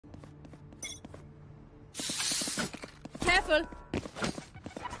Careful.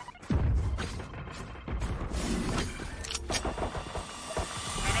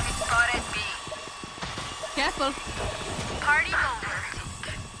 Enemy spotted B. Careful. Party over.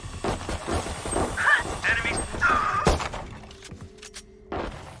 Enemies.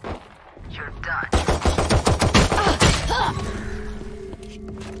 You're done.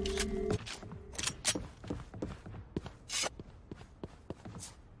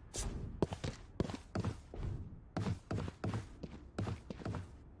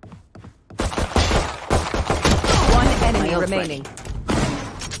 One enemy remaining.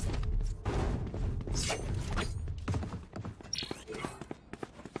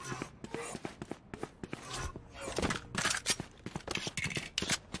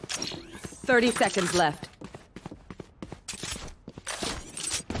 Thirty seconds left.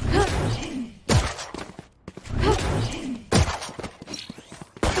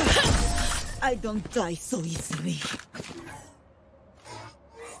 I don't die so easily.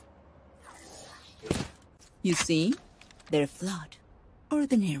 You see? They're flawed.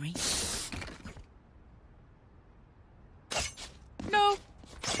 Ordinary. No.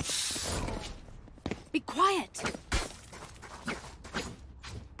 Be quiet.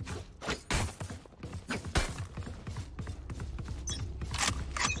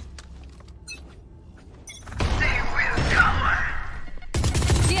 They will cover.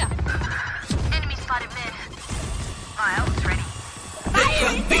 Here. Enemy spotted mid. My ult's ready.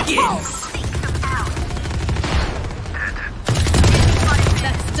 Begins! Take them out.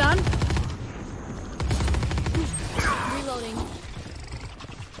 That's done. Reloading.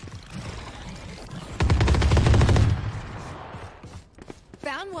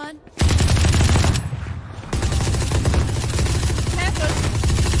 Found one. Careful.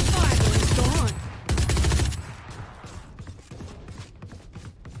 Fireball is gone.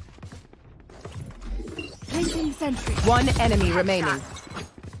 Placing sentry. One enemy remaining.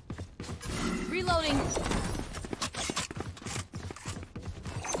 Reloading.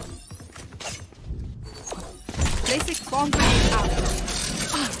 Basic bomb grenade out.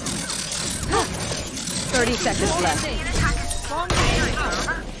 30 seconds left. Bomb grenade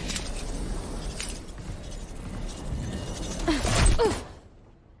out.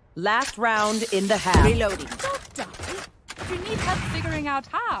 Last round in the half. Reloading. Don't die. If you need help figuring out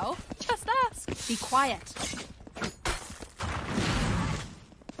how, just ask. Be quiet.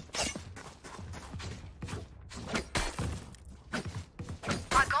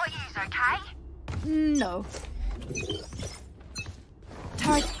 I got yous, okay? No.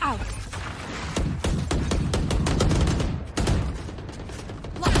 Turret out.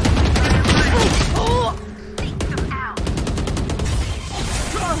 Take them out.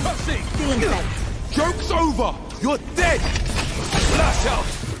 Feeling right. Joke's over! You're dead! Flash out!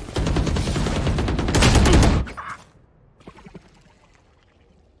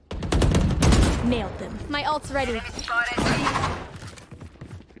 Nailed them. My ult's ready. Enemy spotted B.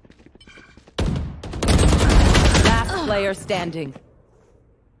 Last player standing.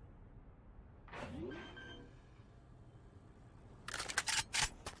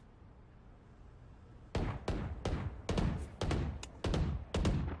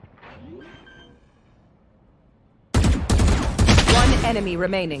 One enemy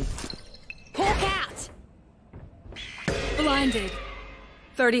remaining. Hawk out. Blinded.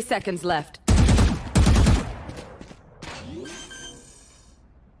 30 seconds left.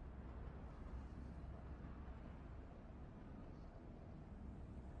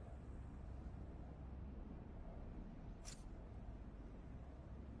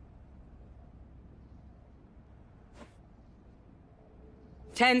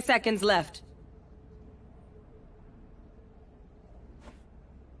 Ten seconds left.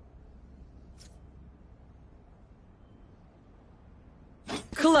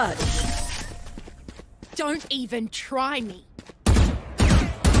 Clutch. Don't even try me.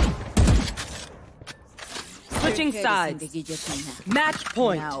 Switching sides. Match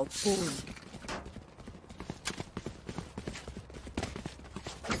point. Now, pull.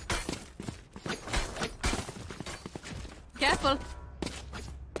 Careful.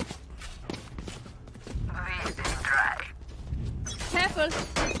 This is dry. Careful.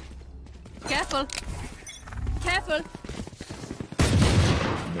 Careful. Careful.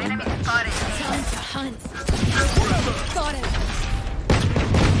 Enemy spotted B. Time to hunt. Got it.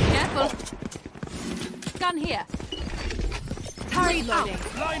 Careful. Gun here. Hurry loading.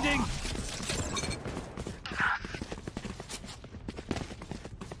 Blinding!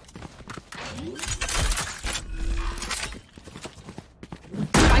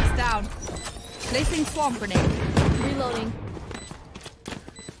 Spikes down. Placing swamp grenade. Reloading.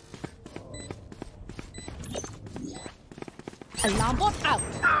 Alarm bot out.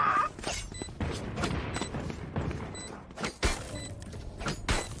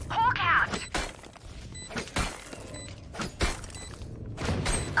 Hawk out.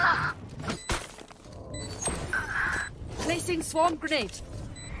 Placing swarm grenade.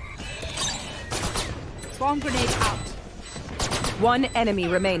 Swarm grenade out. One enemy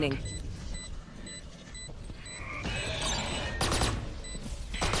remaining.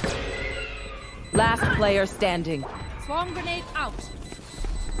 Last player standing. Swarm grenade out.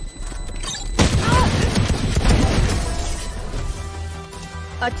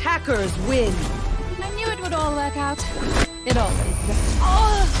 Attackers win. I knew it would all work out. It always does.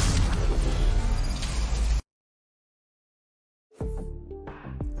 Oh!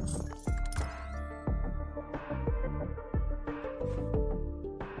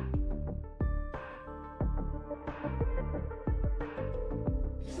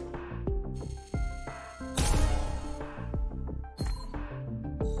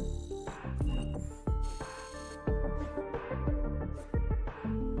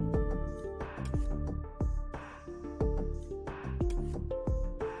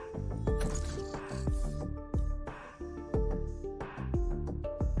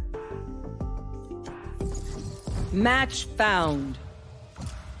 Match found.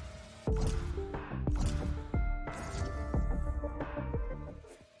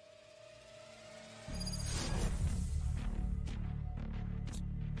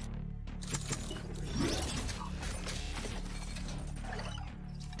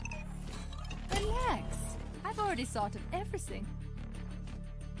 Relax. I've already thought of everything.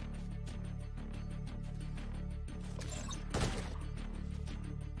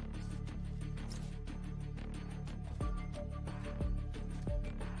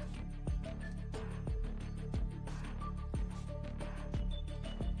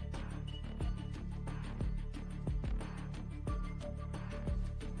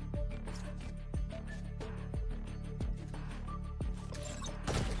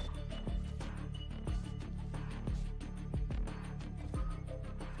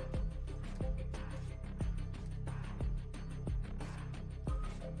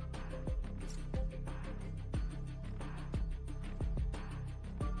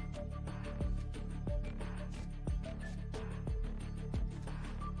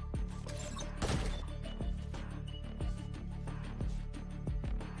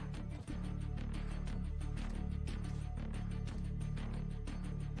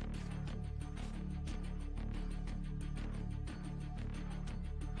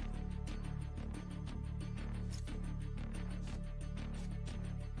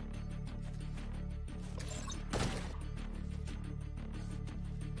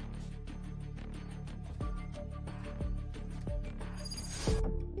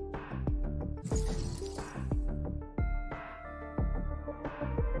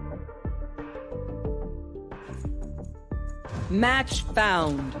 Match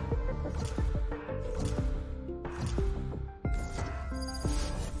found.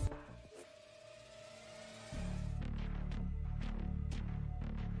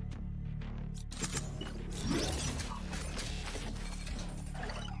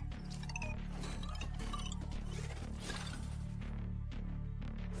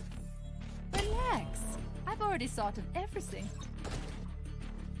 Relax. I've already thought of everything.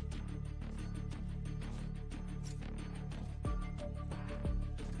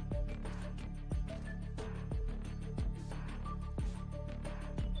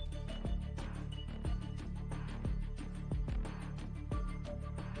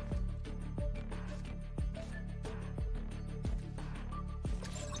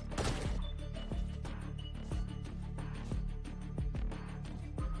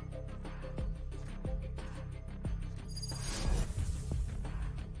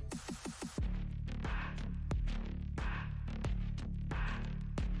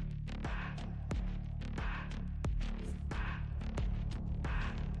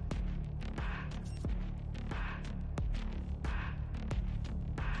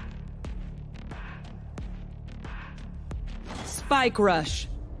 Spike rush.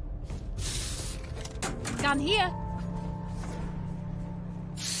 Gun here.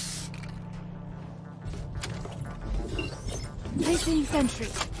 Placing sentry.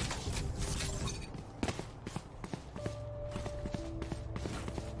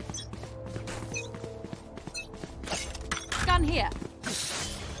 Gun here.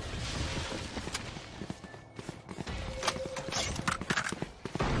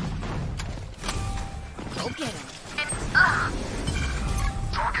 Go get him.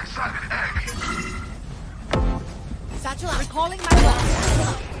 Target sighted egg. Satchel out. Recalling my weapon.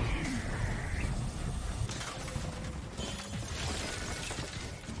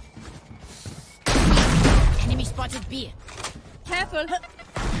 B. Careful.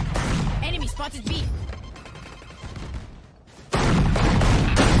 Enemy spotted B.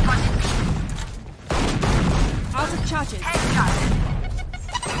 Out of charges.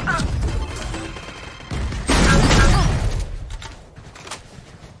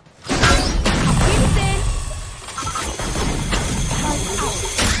 He's in.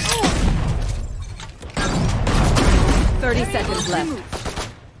 30 seconds left.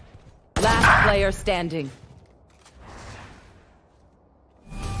 Last player standing.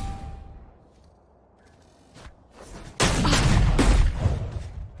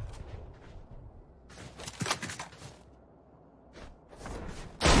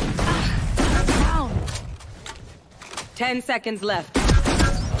 Down. 10 seconds left.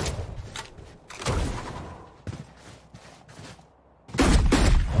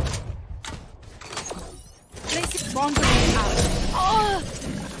 Place it wrong grenade out. Oh!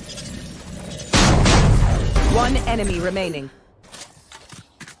 One enemy remaining.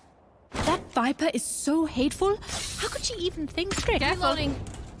 That Viper is so hateful. How could she even think straight? Reloading.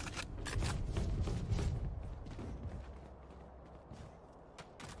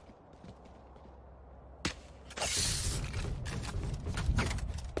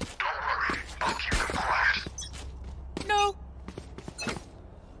 No.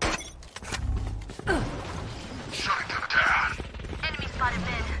 Enemy spotted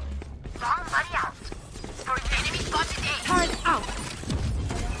mid. Bomb buddy out. For enemy spotted A. Turret out.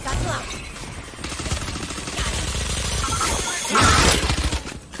 That's low.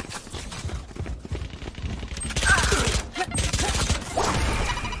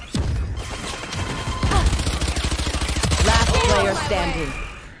 Last player standing.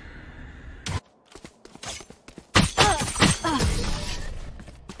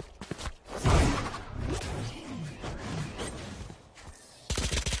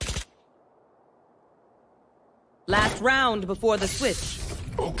 Last round before the switch.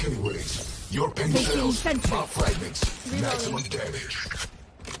 Okay, Wings. Your ping cells, my fragments, maximum damage.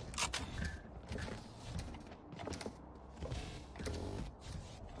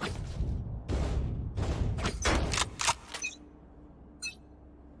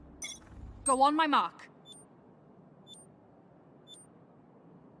 Go on my mark.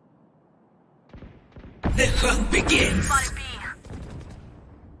 The hunt begins. Spotted B.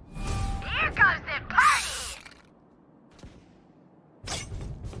 Here comes the party.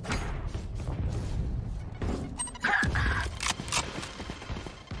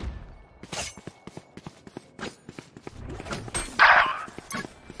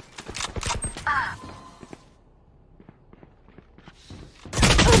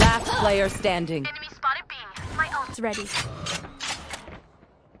 Last player standing. Enemy spotted B. My ult's Ready.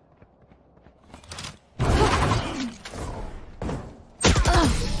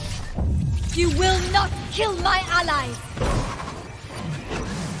 You will not kill my allies.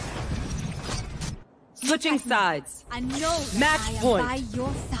 Switching sides. I know that Match I am point. by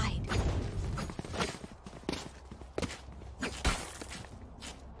your side.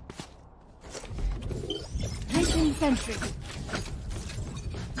 Placing sentry.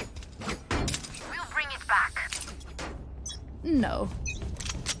 We'll bring it back. No.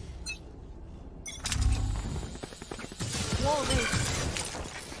 Wall raised.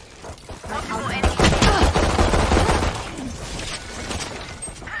 Multiple enemies.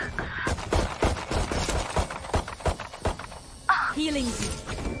 Healing you.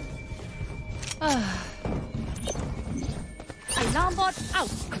 Alarm bot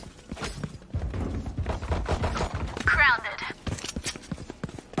out. Grounded.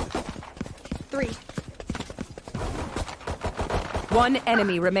 3, One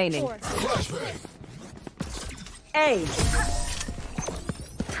enemy remaining. 4. Flashbang. A.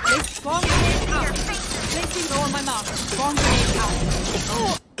 Place bomb grenade out. Placing go on my mark. Bomb grenade out.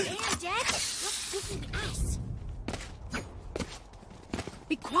 Oh. Dead? This is ice.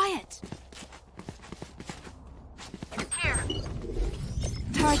 Be quiet. Here.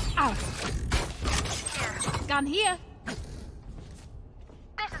 Turret out. Here. Gun here.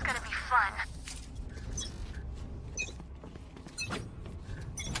 This is gonna be fun.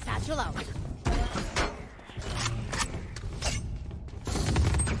 Satchel out.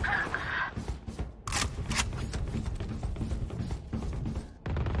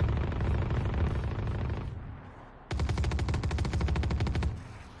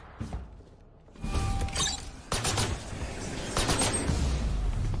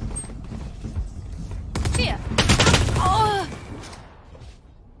 Here. Oh.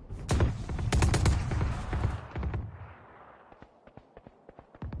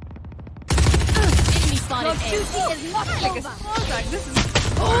 Enemy spotted. Your duty is not over. This is.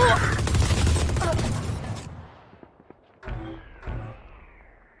 Oh.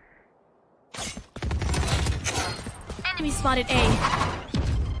 spotted A.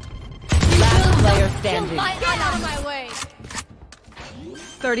 Last player standing. Get out of my way!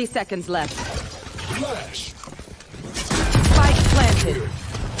 30 seconds left. Flash. Spike planted.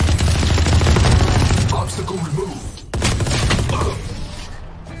 Obstacle removed.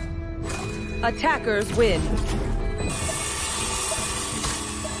 Attackers win.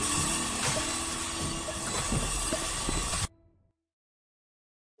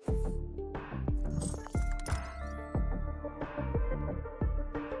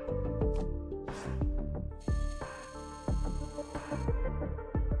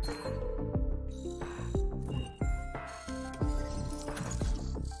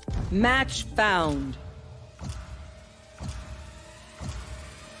 Match found.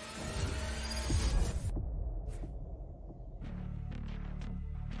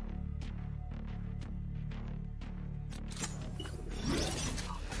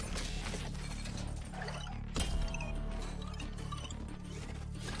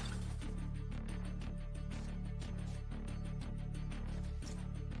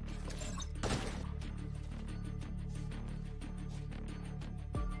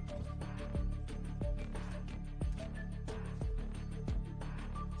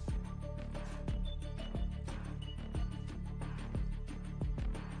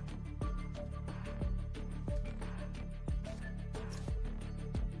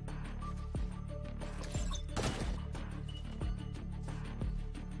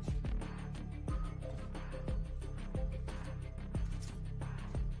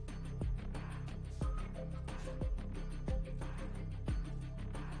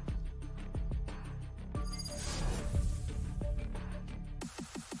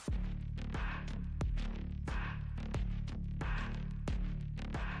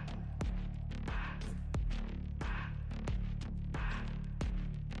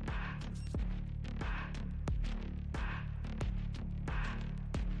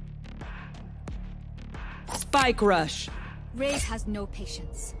 Spike rush. Raze has no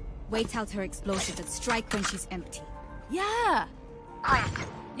patience. Wait out her explosions and strike when she's empty. Yeah. Quiet.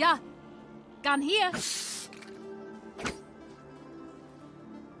 Yeah. Gun here.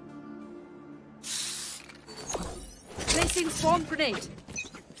 Placing swarm grenade.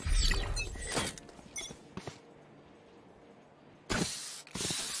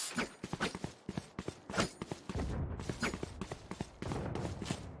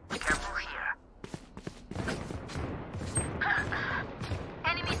 Careful here.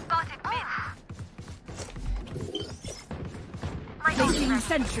 Enemy spotted mid. My Placing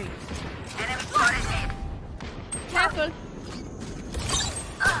sentry. enemy spotted mid. Careful.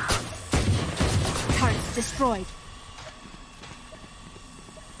 Turrets destroyed.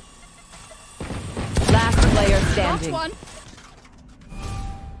 Last player Got standing. one.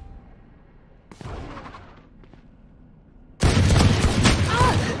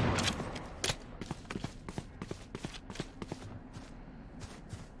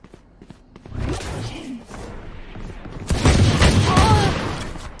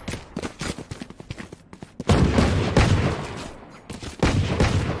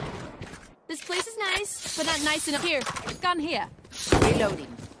 This place is nice, but not nice enough. Here. Gun here. Reloading.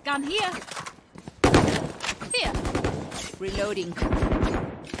 Gun here. Here. Reloading.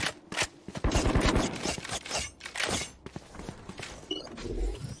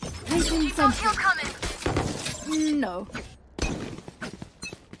 Placing Keep on sentry. kill coming. No.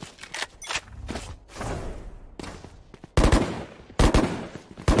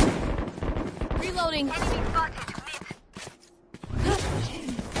 Reloading. Enemy spotted mid.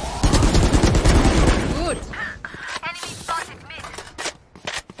 Good. Enemy spotted mid.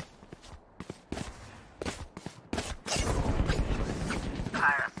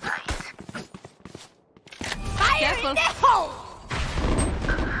 Parasite. Careful.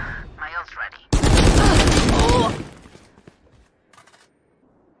 My ult's ready.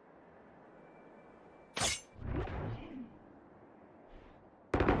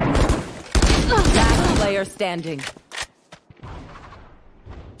 Last player standing.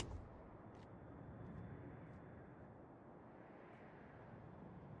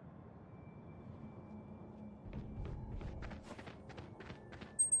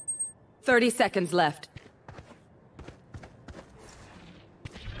 Thirty seconds left.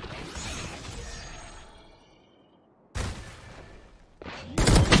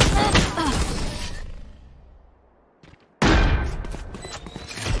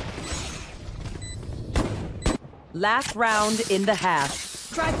 Last round in the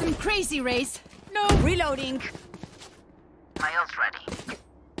half. Drive them crazy, Raze. No. Reloading. My ult's ready.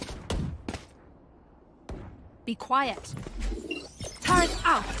 Be quiet. Turret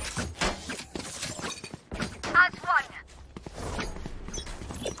out. As one.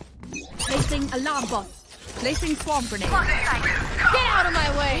 Placing alarm bot. Placing swarm grenade. Get out of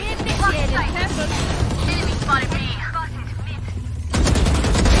my way! Initiated. Careful. Enemy spotted B. Spotted mid.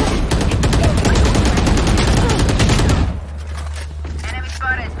 Enemy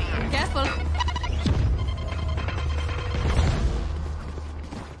spotted B. Careful.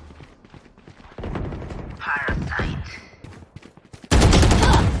 Parasite.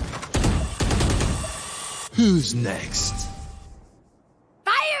 Who's next?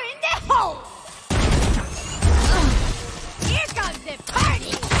 Fire in the hole! Here comes the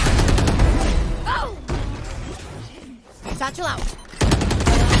party! Oh! Satchel out.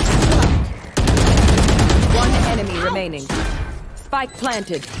 One enemy remaining. Spike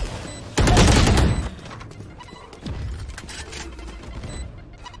planted.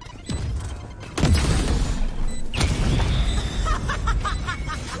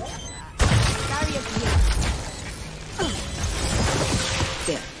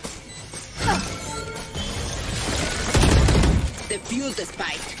 There. Defuse the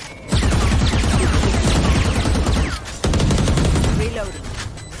spike. Reloading.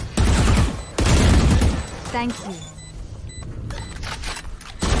 Thank you.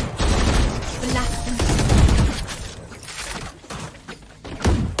 Blasting.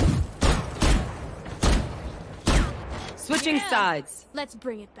 Switching sides. Let's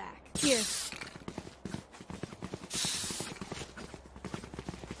bring it back. Here.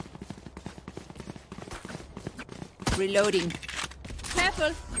 Reloading.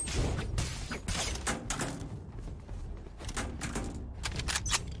 Careful.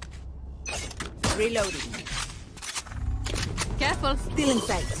 Reloading. Careful. Still in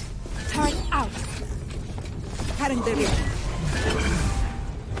sight. Turret out. Cutting the rear.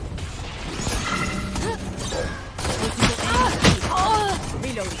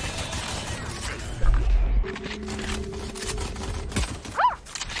 Reloading.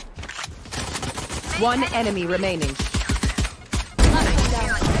 One enemy remaining.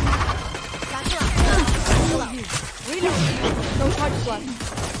 No charges left.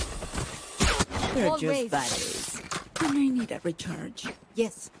 They're All just raised. batteries. You may need a recharge.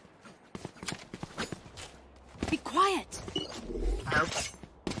 Yes. Be quiet.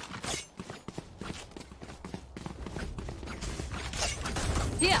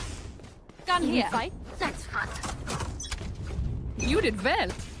 Here. Gun here. Fight. That's fun. You did well.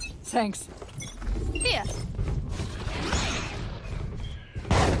 Thanks. Here.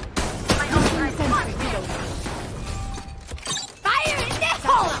 Fire in the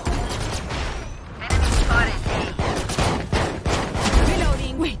hole! Enemy spotted B.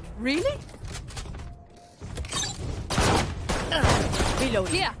 Reloading. Wait, really? Reload.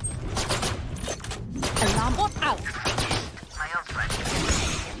 Here. Alarm bot out. My ult ready.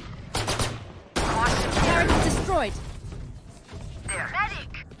 Turret destroyed. There.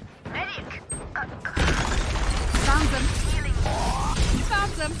 Medic. Medic. Found them. Healing.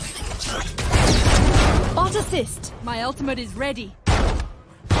 Found them. Bot assist. My ultimate is ready.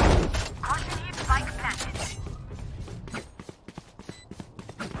 Caution hit spike planted.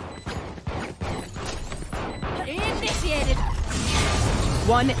 Initiated.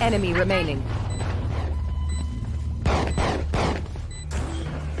 One enemy remaining.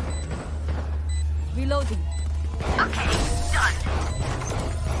 Reloading. Okay, done.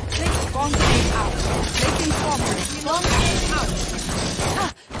 Place bomb grenade out. Placing bomb grenade. Bomb grenade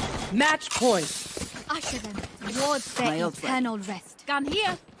out. Match point. Usher them towards their ult eternal rest. Gun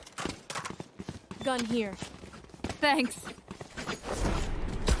here. Gun here. Thanks.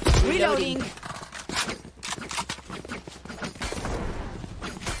 Reloading.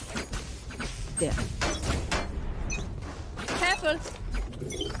 There. Careful.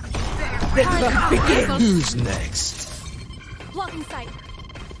 The hunt begins. Who's next? Blocking sight.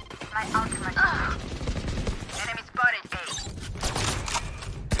 My ultimate. Enemy spotted A.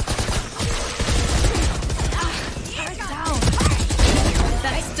 Down.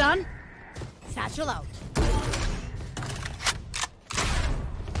 That's done. Satchel out.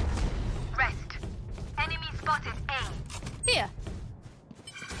 Rest. Enemy spotted A. Here.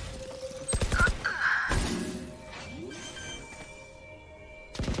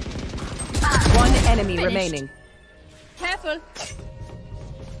 One enemy Finished. remaining. Careful.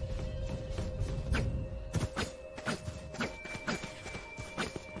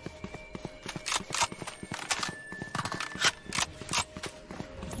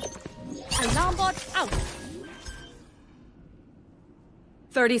 Alarm bot out.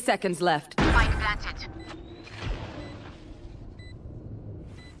 30 seconds left. Spike planted.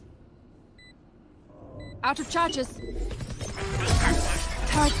 Out of charges.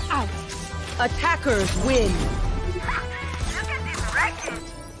 Turret out. Attackers win. Look at this wreckage.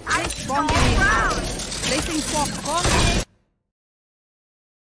 I Bomb grenade Placing swamp. Bomb grenade.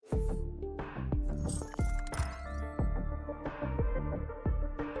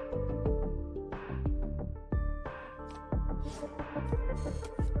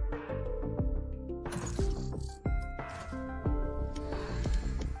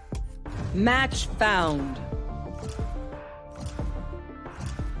 Match found.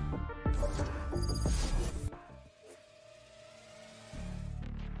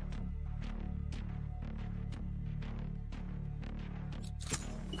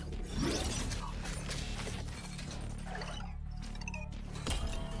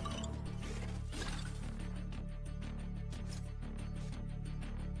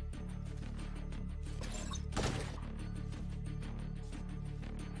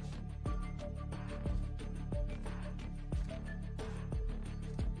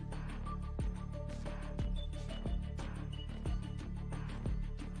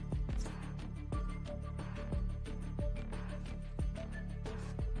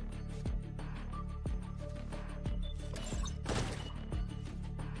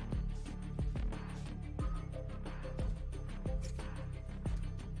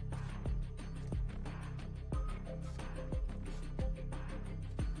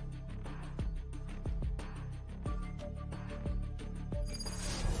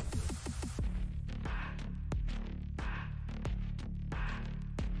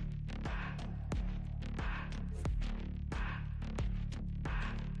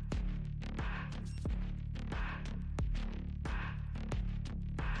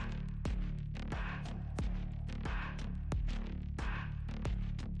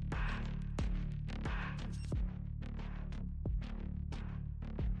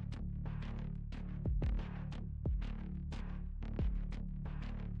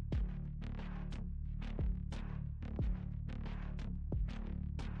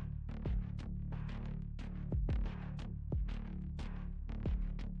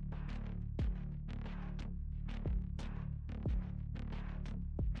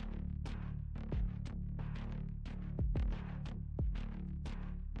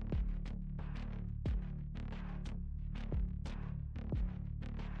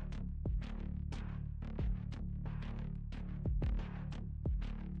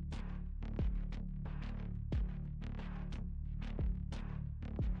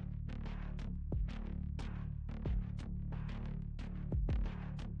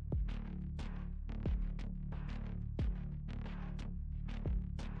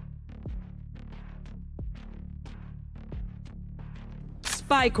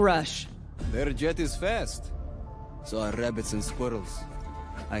 Spike rush. Their jet is fast. So are rabbits and squirrels.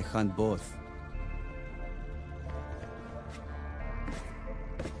 I hunt both.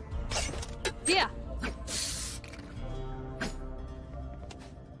 Here.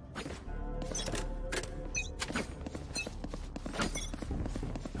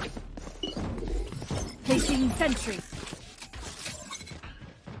 Placing sentry.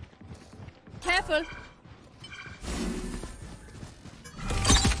 Careful.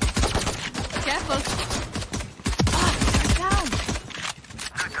 Careful. Down.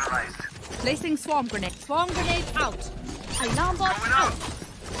 Placing swarm grenade. Swarm grenade out. Alarm bot out.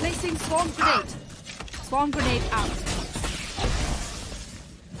 Placing swarm grenade. Swarm grenade out.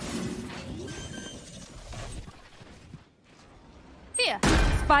 Here.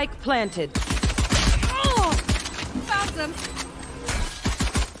 Spike planted. Oh! Found them.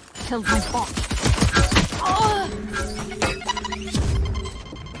 Kill my bot. Oh!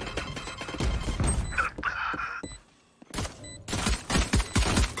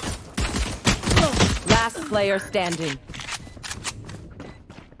 Last player standing.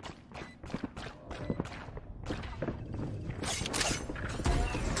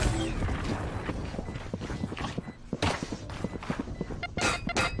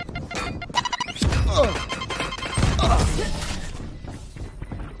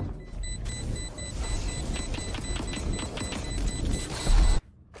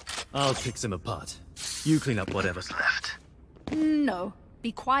 I'll pick them apart. You clean up whatever's left. No.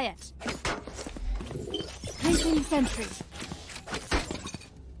 Be quiet. Placing sentry.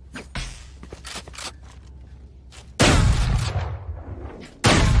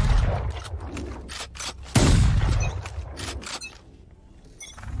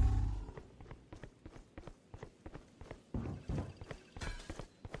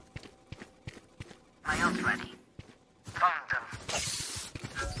 My ult ready. Found them.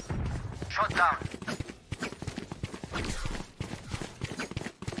 Shot down.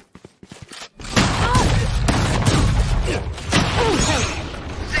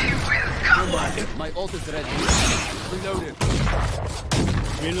 My ult is ready. Reloaded.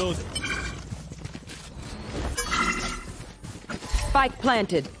 Reload. Spike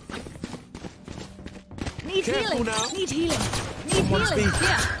planted. Need Careful healing. now. Need healing. Need Someone healing. speak.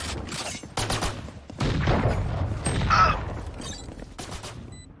 Here.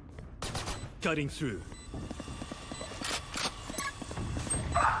 Cutting through.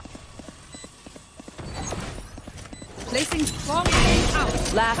 Placing swarm grenade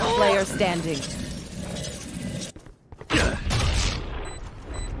out. Last player standing.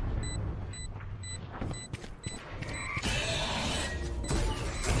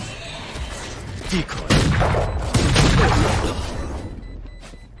 Decoy.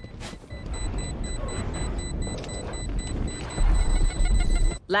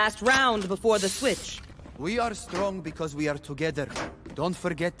 Last round before the switch. We are strong because we are together. Don't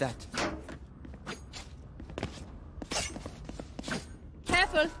forget that.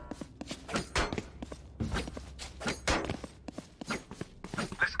 Careful.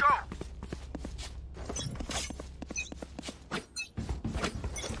 Let's go.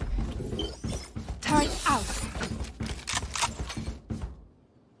 Turret out.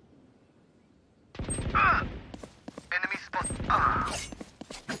 Enemy spot. I'll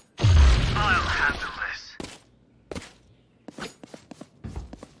handle this.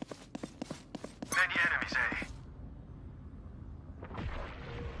 Many enemies, eh?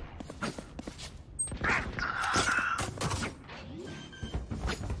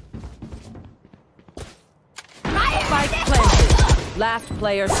 Spike planted. Last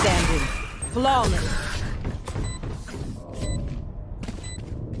player standing. Flawless.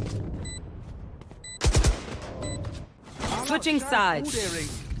 Switching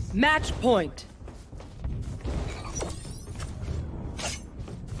sides. Match point.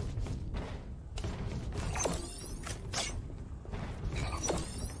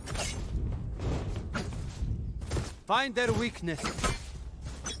 Find their weakness.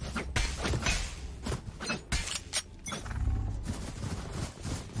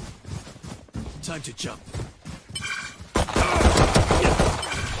 Time to jump.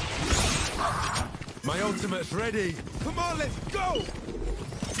 My ultimate's ready. Come on, let's go.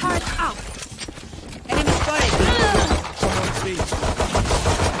 Turret out. Enemy spotted. Someone speak.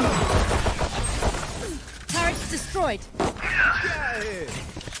 Turret destroyed. Get out of here.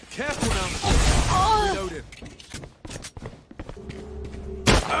 Careful now. Reloading.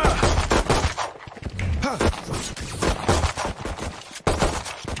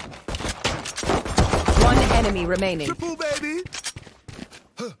 One enemy remaining. Triple, baby.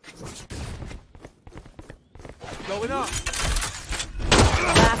 Going up.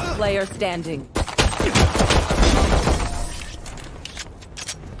 Last player standing.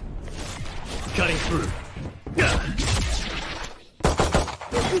 Cutting through.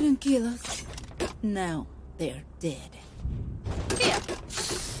 They couldn't kill us. Now they're dead. Here.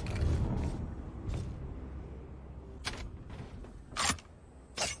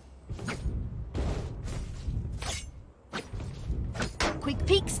 Quick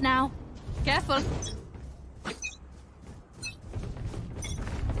peeks now. Careful.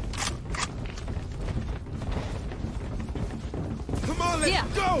 Come on, let's Yeah.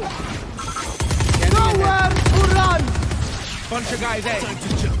 go. Nowhere to run! Bunch of guys, eh? Time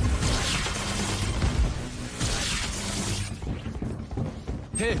to jump.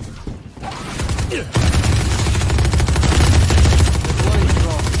 Here.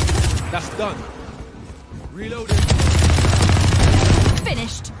 That's done. Reloading.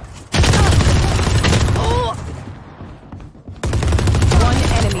 Finished. One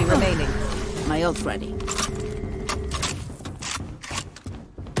enemy remaining. My ult's ready.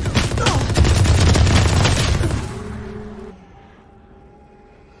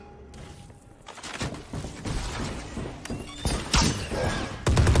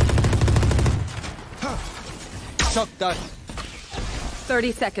 Shock dart.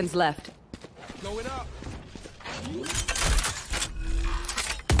 30 seconds left. Going up.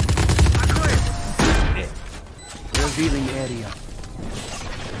 Revealing area.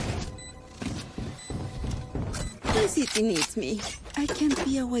 The city needs me. I can't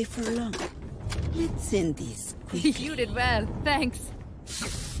be away for long. Let's end this quickly. You did well. Thanks.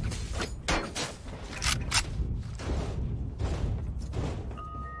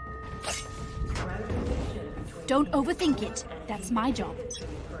 Don't overthink it. That's my job.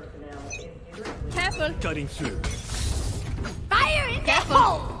 Careful. Cutting through. Fire in the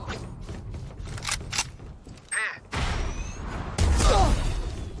hole!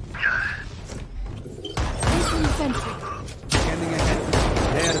 Placing sentry. Scanning ahead.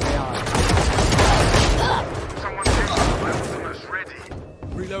 There they are. Someone take my ultimate's ready.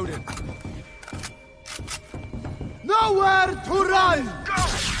 Reloading. Nowhere to run! Go!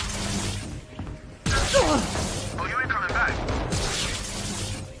 Oh, you ain't coming back.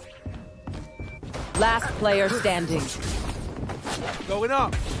 Last player standing. Going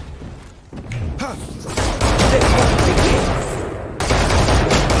up.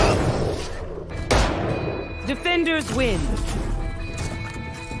 Defenders win.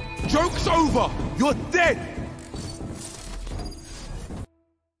 Joke's over! You're dead!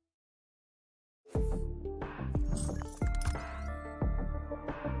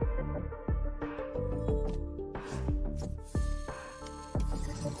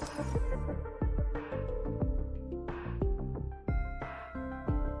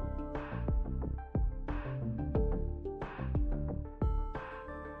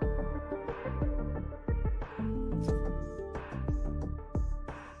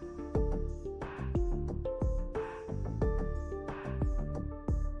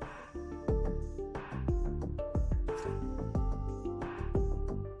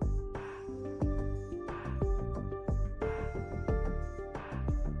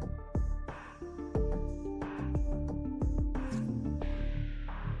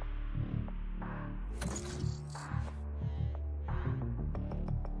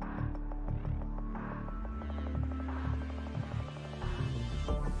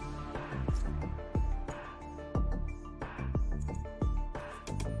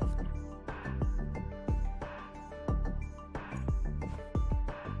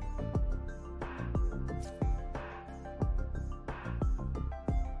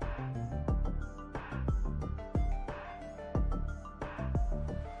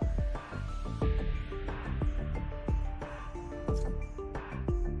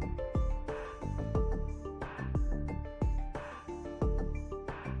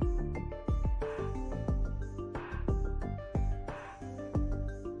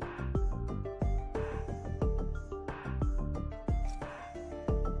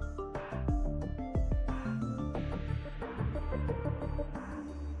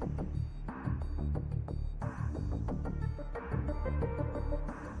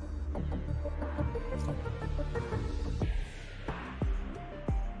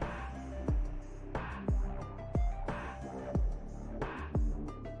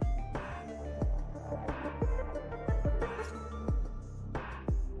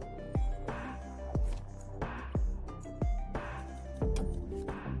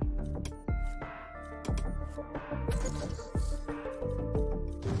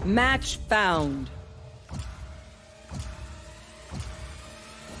 Match found.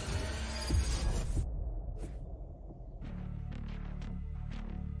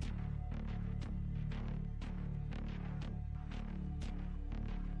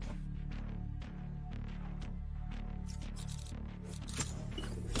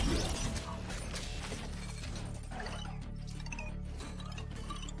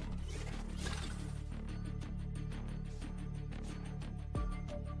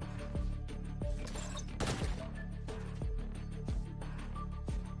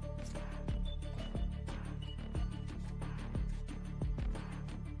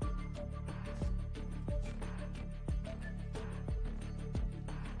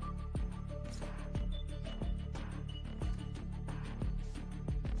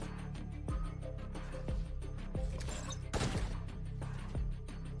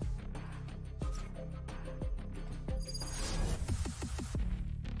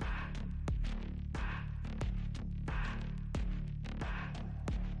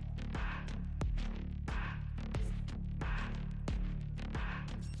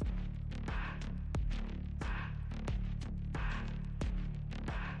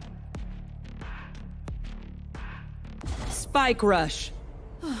 Spike rush.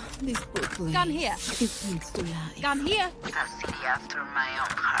 This poor place. Gun here. It seems to lie. Gun here. A city after my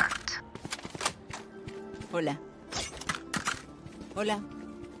own heart. Hola. Hola.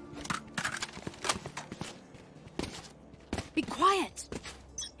 Be quiet.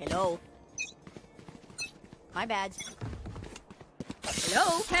 Hello. My bad.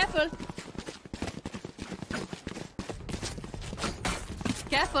 Hello. Careful.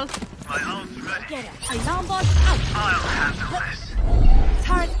 Careful. My arm's ready. Get it. Alarm bot out. I'll handle this.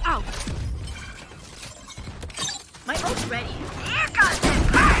 Turret out. My ult's ready. Here comes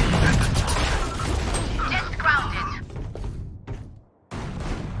this bird! Just grounded.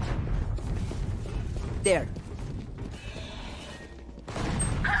 There.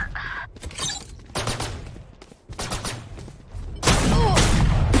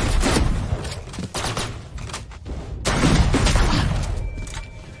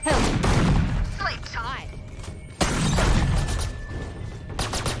 Sleep time.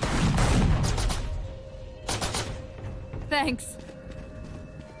 Thanks.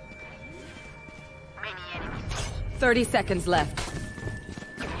 Many enemies. 30 seconds left.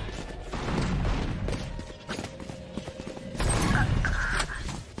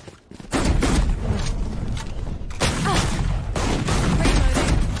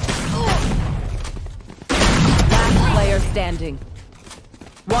 standing.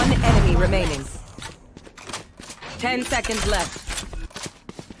 One enemy remaining. 10 seconds left.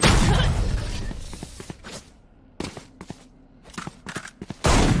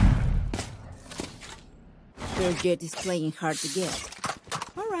 Forget is playing hard to get.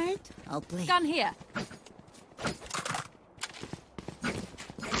 All right, I'll play. Gun here.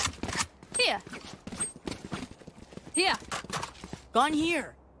 Here. Here. Gone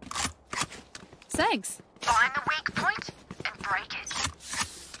here. Thanks. Find the weak point and break it.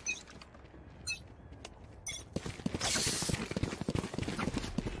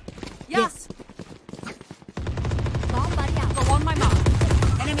 Yes. Bomb buddy out. Go on my mark.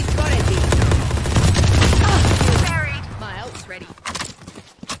 Enemy spotted me. Buried. My ult's ready.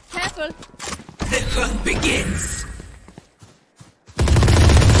 Careful. The hunt begins.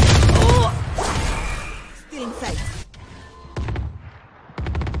 Still in sight.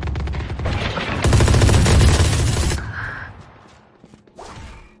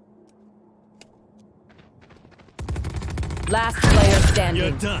 Last player standing.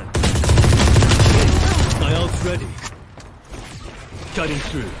 You're done. My ult's ready. Cutting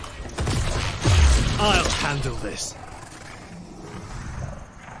through. I'll handle this.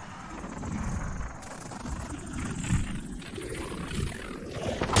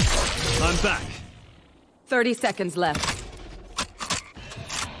 I'm back. 30 seconds left.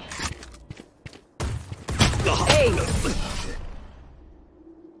 Hey!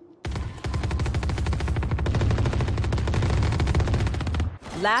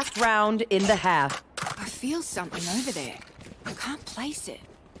 Last round in the half. I feel something over there. I can't place it.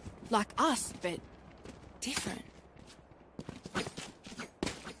 Like us, but different.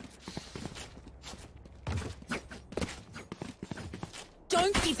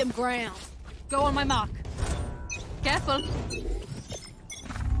 Don't give them ground. Go on my mark. Careful.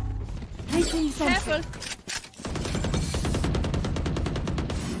 Careful.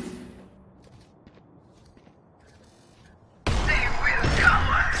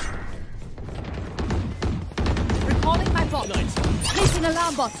 Recalling my bot. Placing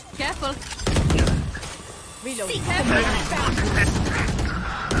alarm bot. Careful. Reloading.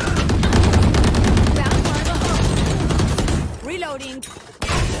 Reloading.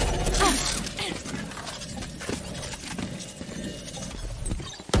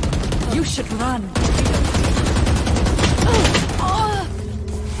 You should run.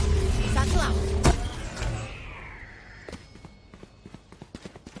 Satchel out.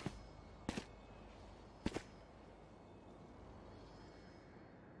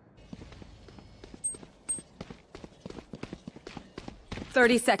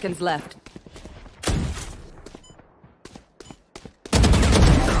 Thirty seconds left.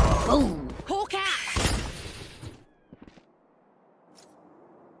 Hawk out.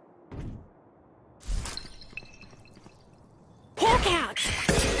 Hawk out.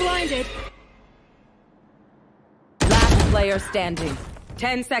 Blinded. Last player standing.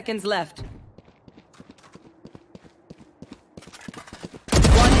 10 seconds left.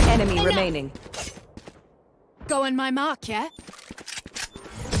 One enemy remaining. Go on my mark, yeah?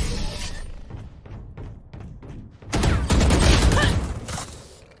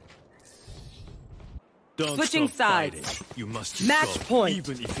 Don't Switching stop sides. fighting. You must Match stop, point.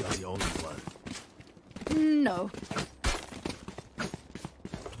 even if you're the only one. No.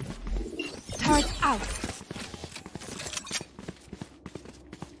 Turret out.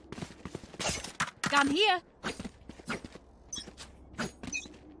 Gun here.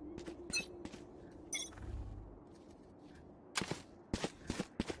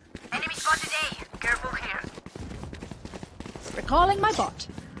 Enemy spotted A. Careful here. Recalling my bot.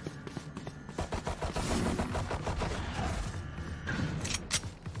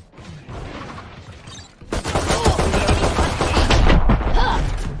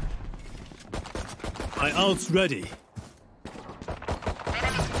 My ult's ready.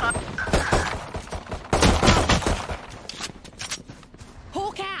 Enemy spot.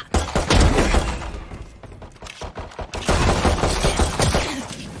 Hawk out.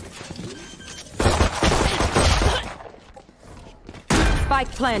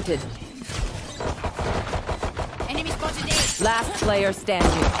 Spike planted. Enemy spotted A. Last player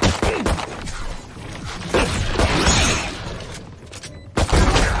standing.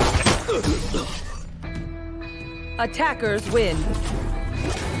 Attackers win.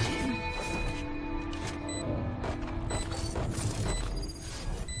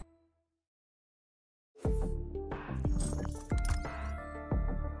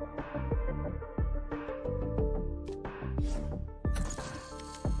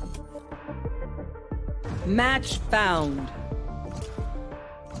 Match found.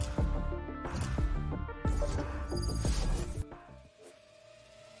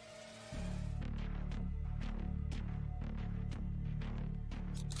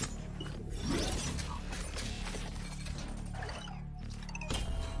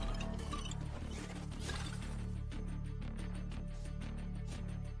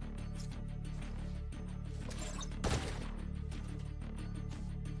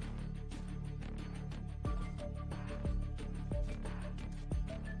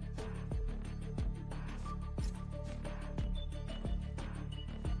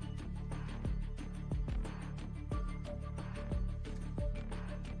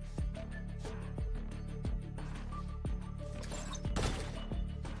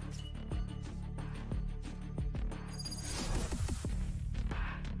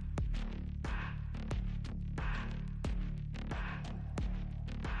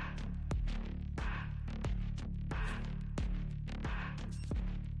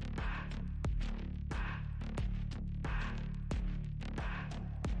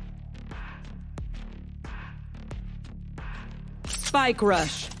 Spike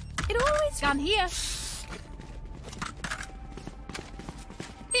rush. It always gun here.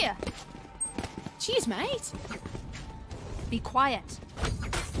 Here. Cheers, mate. Be quiet.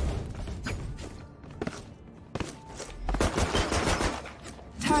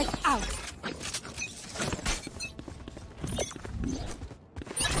 Turret out.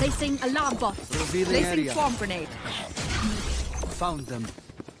 Placing alarm bot. Revealing Placing area. swarm grenade. Found them.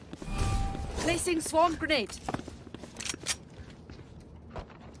 Placing swarm grenade.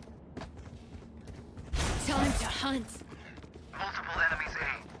 Time to hunt. Multiple enemies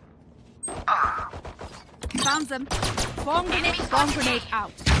A. Found them. Swarm grenade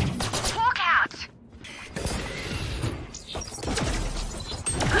out. Talk out.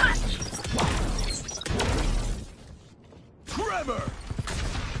 Tremor!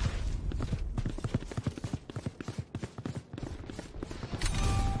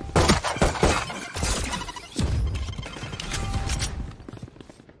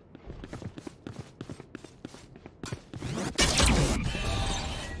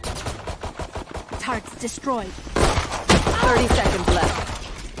 Targets destroyed. 30 seconds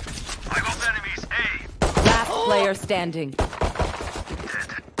left. I got enemies A. Last player standing.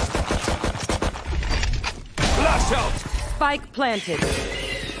 Flash out! Spike planted.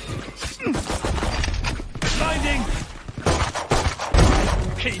 Blinding!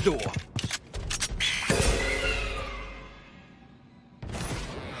 Killjoy!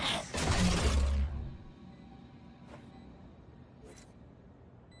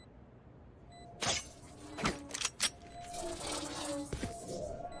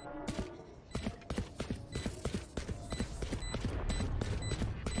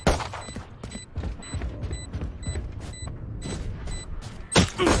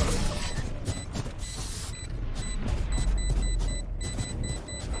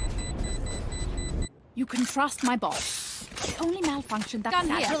 You can trust my boss. The only malfunction that Gun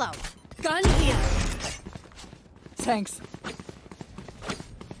satchel here. out. Gun here. Thanks.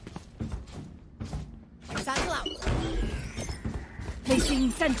 Satchel out.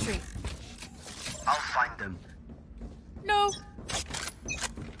 Placing sentry. I'll find them. No.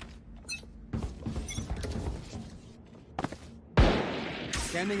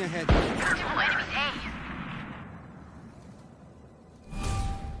 Scanning ahead. Multiple enemies A.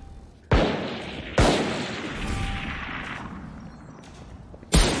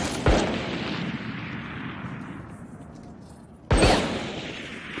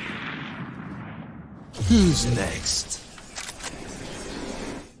 Who's next?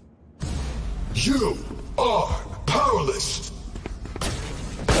 You are powerless.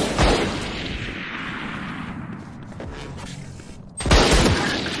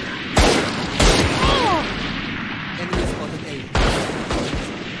 Enemy spotted A.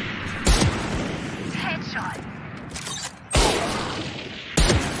 Headshot.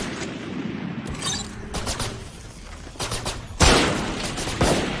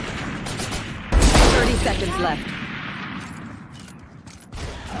 Seconds left.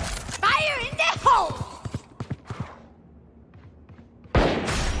 Fire in the hole!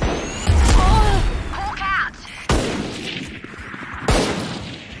 Talk out.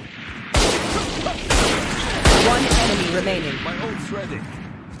 One enemy remaining. My ult's ready.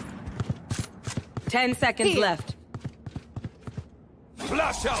 10 seconds left.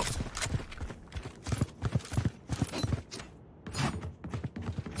 Flash out!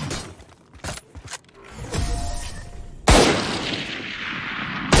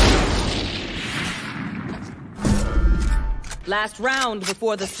 Last round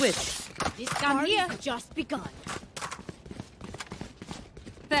before the switch. This Gun party's here. just begun.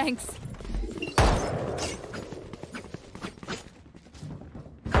 Thanks.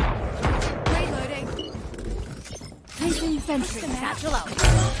 Reloading. Placing sentry. Satchel out.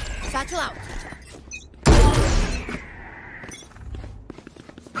 Satchel out.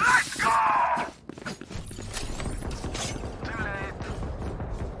 Let's go! Too late.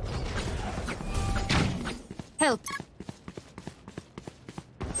 Help.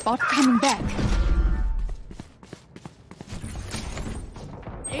 Bot coming back.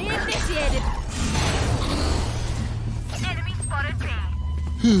 Initiated. Enemy spotted B.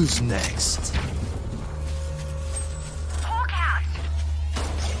 Who's next? Talk out.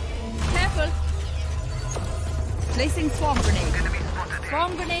 Careful. Placing swarm grenade. Enemy spotted A.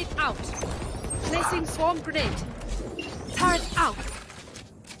 Swarm grenade out. Placing swarm grenade. Turret out.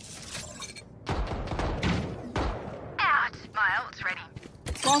 Out. My ult's ready.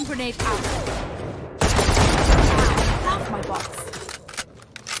 Swarm grenade out. Off my box.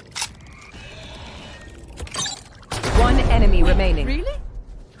 One enemy remaining. Really?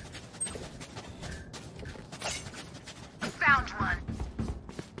 Found one.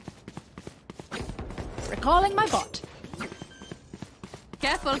 Calling my bot.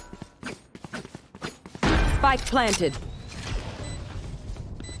 Careful. Spike planted.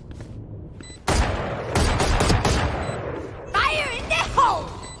 Fire in the hole!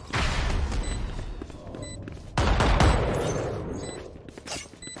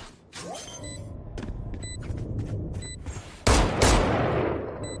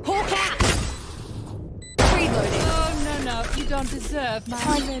 Hawk out! Reloading. Oh, no. You don't deserve my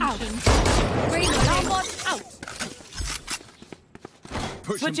attention. Alarm bot out.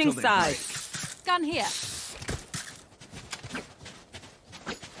 Push Switching him till they sides. Gun here.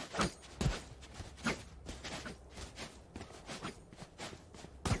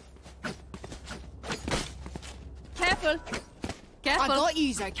 Careful. Careful. I got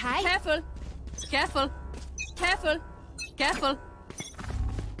yous, okay? Careful. Careful. Careful. Careful.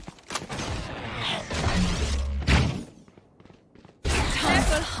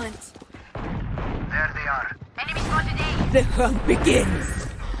 Careful. Hunt. There they are. Enemy spotted A. The hunt begins.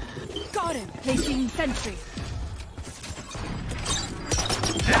 Got him. Placing sentry.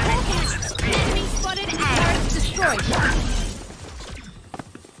 Enemy spotted A. Turret destroyed.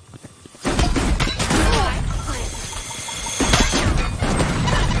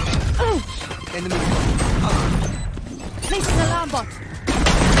 Enemy. Placing alarm bot.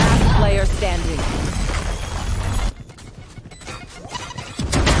 Last player standing.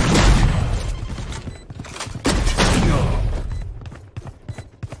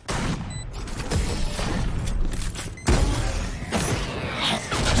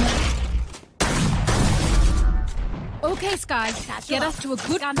 Okay, Sky. Get us to a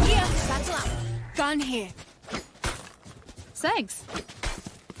good gun here. Satchel up. Gun here. Thanks.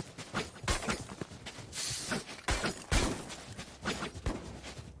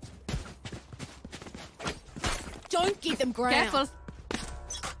 Don't give them ground. Careful.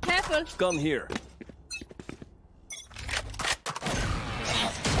 Careful. Gun here.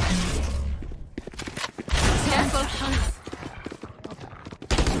 Careful.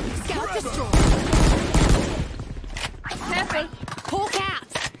 Scout destroy. Careful. Hawk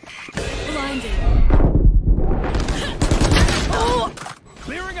out. Blinded.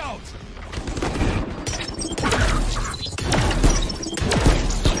 Clearing out.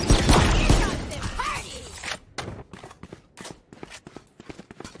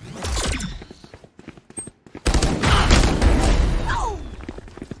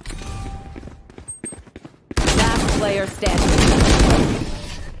 Last player standing.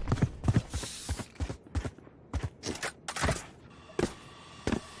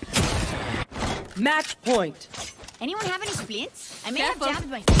 Match point. Anyone have any splints? I may Careful. have jabbed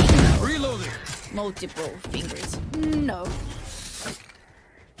my finger. Reloading. Multiple fingers. No.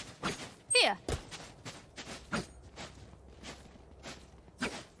 Here.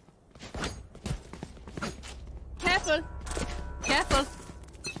 Careful. Careful.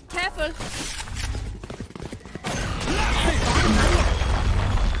 Careful.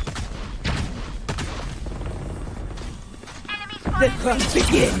 The hunt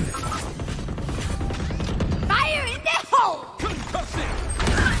begins. Fire in the hole!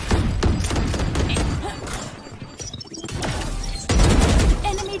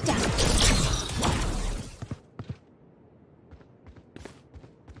 Enemy down.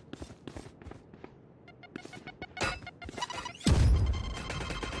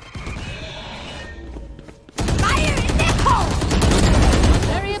 Fire in the hole!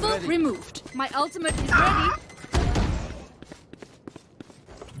 Variable removed. My ultimate is ready.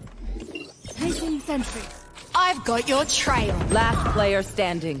 Placing sentry. I've got your trail. Last player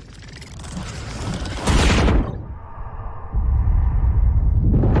standing.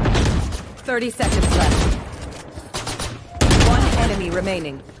 $30 seconds left. One enemy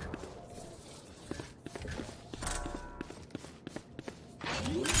remaining.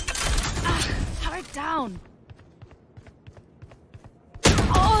 Turret down.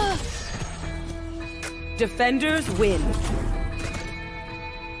 Defenders win.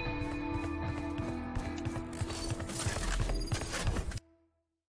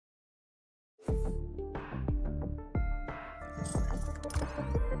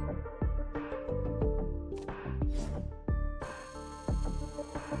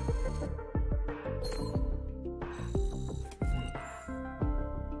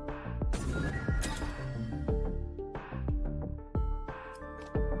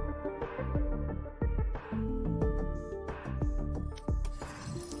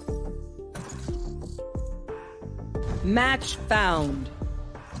 Match found.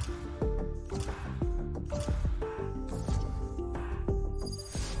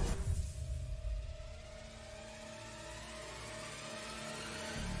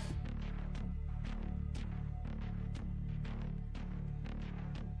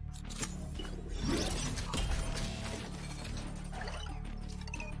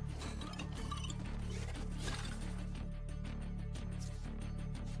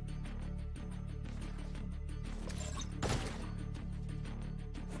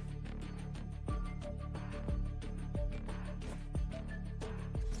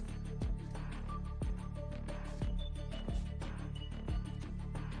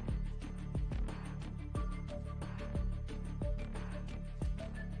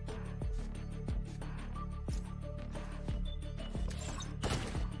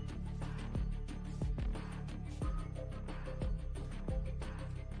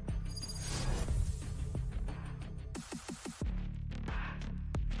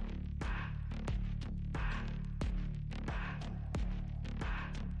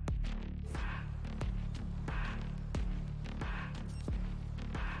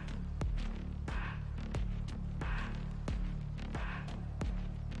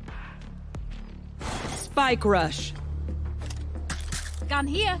 Spike rush. Gun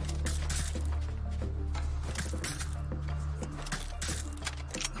here.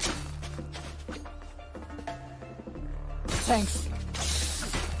 Thanks.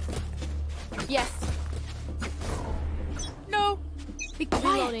 Yes. No. Be quiet.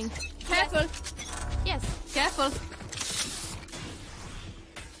 Reloading. Careful. Yes. Careful.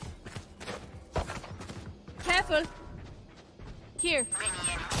 Careful. Here.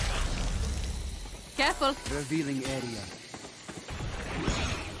 Careful. Revealing area.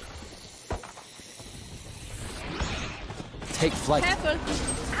 Take flight. Careful.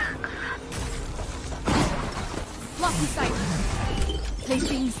 Lock in sight.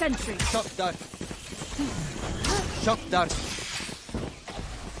 Placing sentry. Shock dart. Shock dart.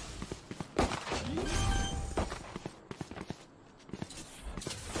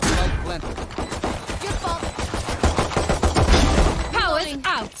 Spike planted. Your fault. Powers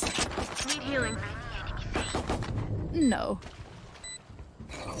out. Need healing. No.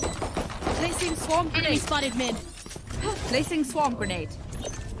 Placing swarm Enemy grenade. spotted mid. Placing swarm grenade.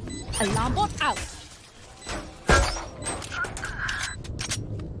 Alarm bot out.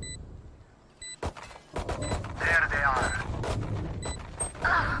 There they are.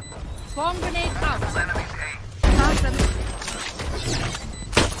 Swarm grenade out. Enemies A. Found them.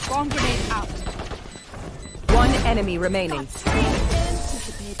 Swarm grenade out. One enemy remaining.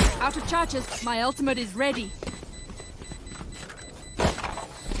 Out of charges. My ultimate is ready.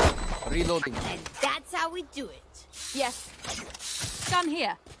 Reloading. And that's how we do it. Yes. Gun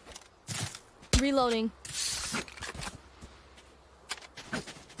here. Reloading.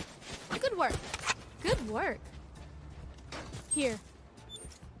 Good work. Good work. Here.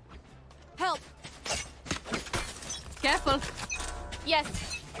 Help. Careful. Yes.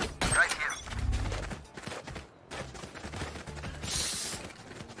 Right here.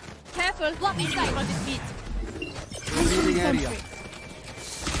 Careful. Block in sight. Revealing area.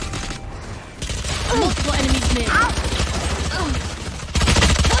 Multiple enemies mid.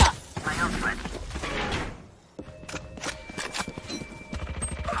 My ult ready.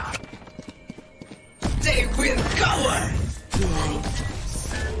 They will cover.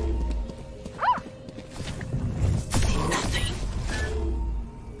 Say nothing.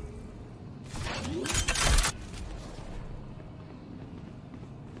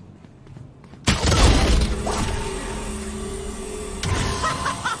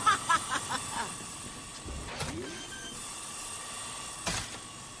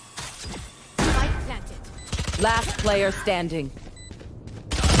 Spike planted. Last player standing.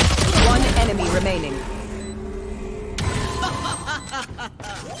 One enemy remaining.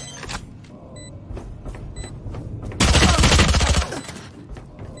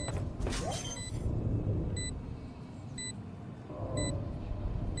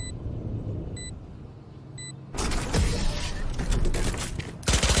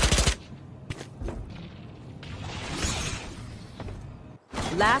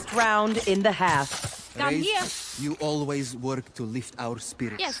 Last round in the half. Gun Raze, here. you always work to lift our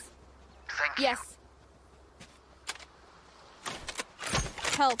spirits. Yes. Thank you. Yes.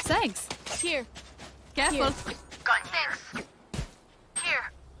 Help. Thanks. Here. Careful. Here. Gun thanks.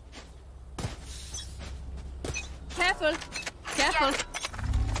 Here. Careful. Careful.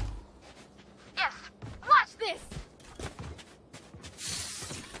 Yes. Watch this.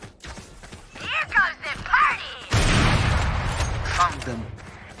 Here comes the party. Found them.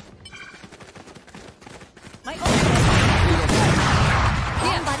 My ultimate.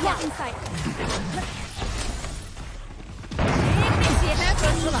 Here. Block in sight. Here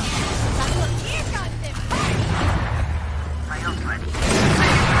comes the party. My ult ready.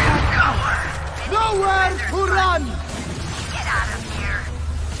 Nowhere to run! Get out of here.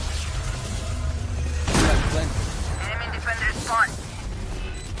 Spike planted. Enemy defender spawn.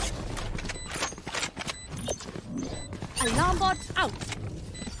 Alarm bot out.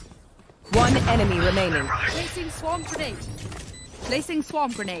 One enemy remaining. Placing swarm grenade. Placing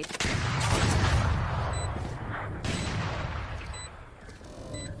swarm grenade.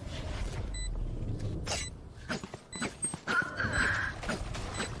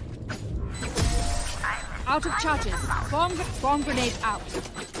 Out of charges. Swarm grenade out.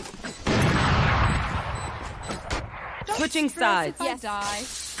 Switching sides. Yes. Die.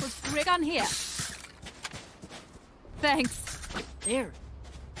 Put gun here. Thanks. There.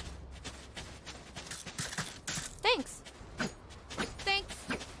 Thanks. Thanks.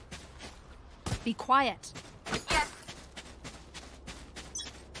 Be quiet. Yes.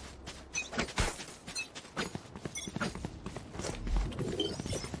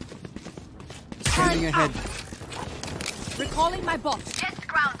 Scanning ahead. Recalling my bot. Jet's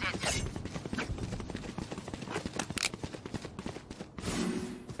grounded.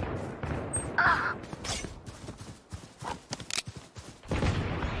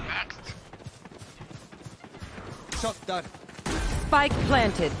 done. Spike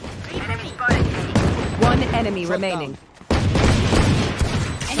planted. Enemy spotted. One enemy remaining.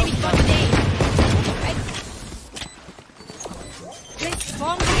 Enemy spotted A. Place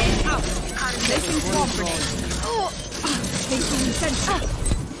swarm grenade out. Placing swarm grenade. Placing sensor.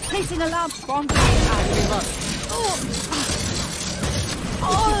 Placing alarm. Swarm grenade out.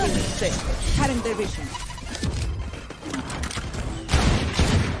 Cutting their vision.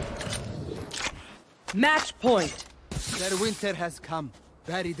 Match point. Their winter has come.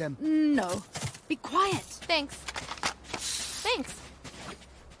 Bury them. No. Be quiet. Thanks. Thanks.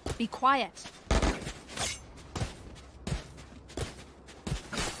 Be quiet.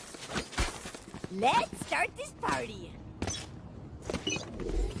 Let's start this party.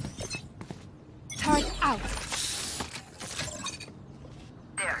 Turret out.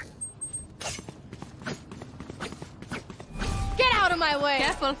 There. Get out of my way.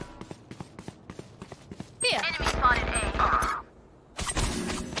 Careful. Here. Enemy spotted A.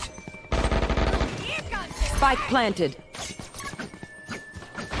 Here comes Spike planted.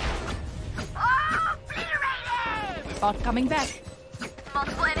 Oh, obliterated! Bot coming back.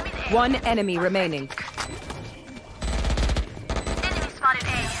 Multiple enemies A. One enemy remaining. Enemy spotted A.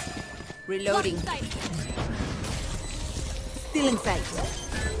 Reloading. Still in sight.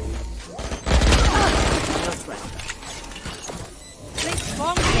 That's right. Place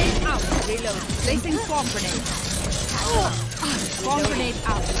swarm grenade out. Reload. Placing swarm grenade. Swarm grenade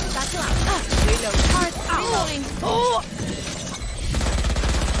out. That's out. Reload. Turret out.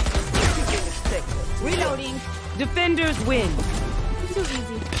 Reloading. Defenders win. Too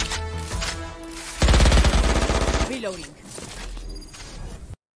easy. Reloading.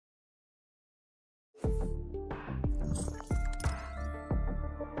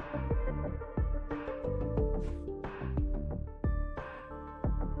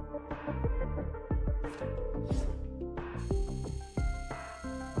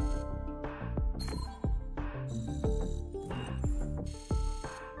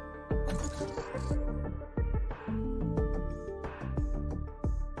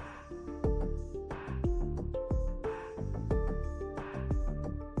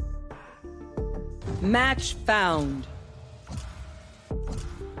 Match found.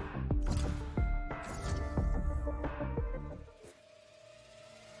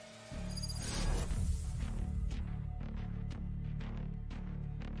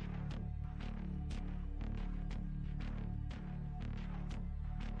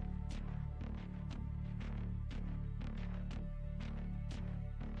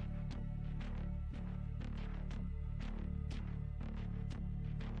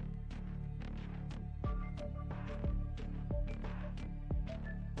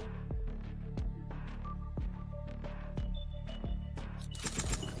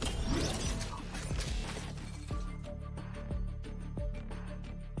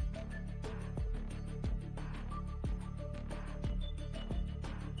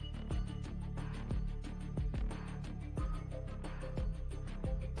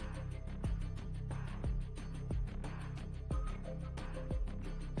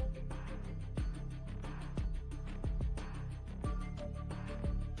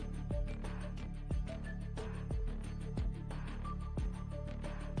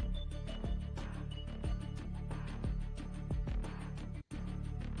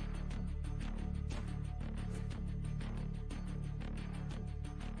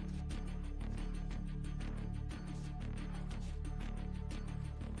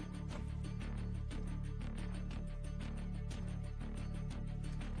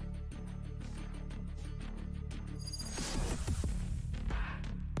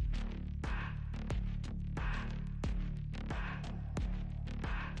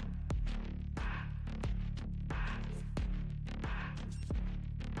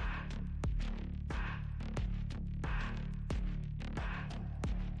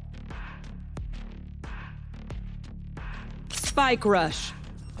 Spike rush.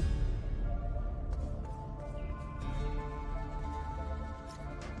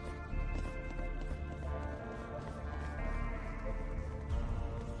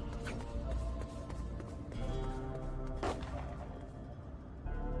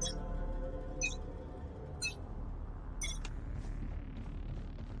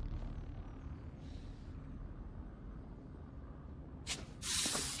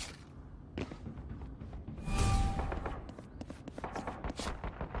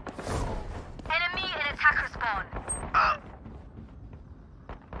 Enemy and attacker spawn.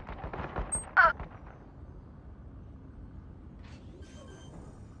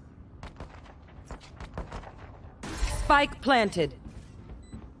 Spike planted.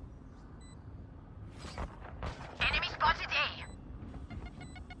 Enemy spotted.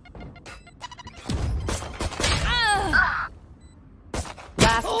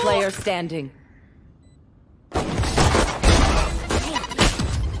 player standing.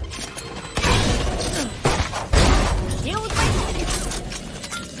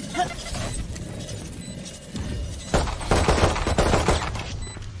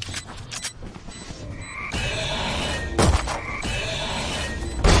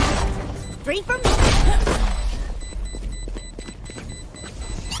 Three for me.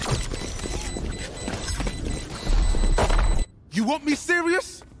 You want me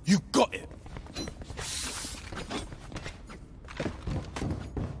serious? You got it.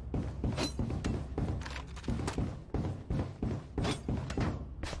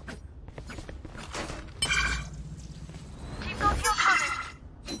 Keep those heels coming.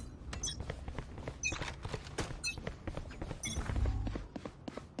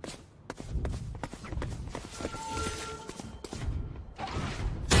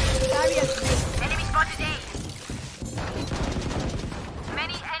 Enemy spotted A.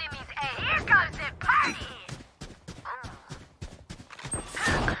 Many enemies A. Here comes the party!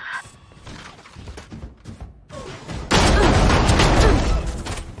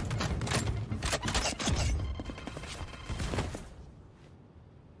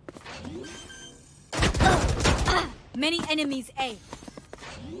 Many enemies A.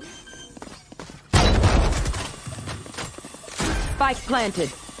 Spike planted.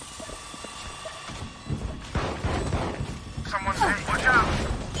 Someone's A. Watch out.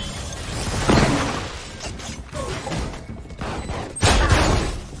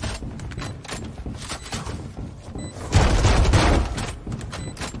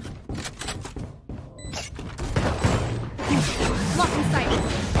 Lock in sight.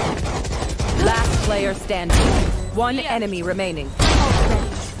 Last player standing. One enemy remaining.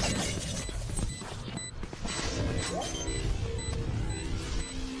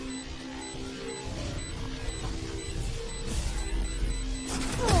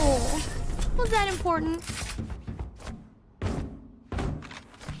 Oh, was that important?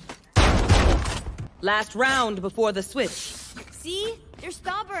 Last round before the switch. See? You're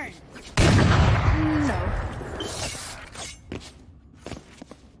stubborn. No.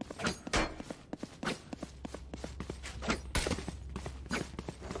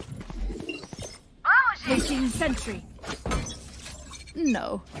 Oh, shit! Placing sentry.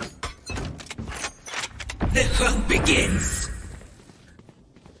 No. The hunt begins.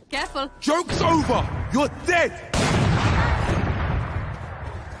 Careful. Joke's over. You're dead.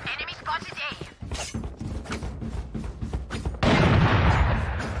 Enemy spotted A.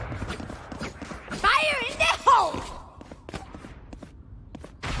 Fire in the hole!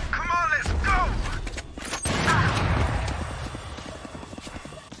 Come on, let's go.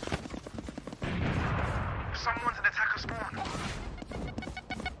 Someone's an attacker spawn.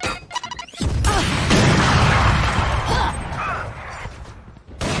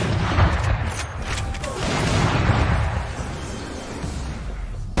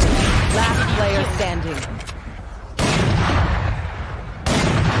 Last player standing.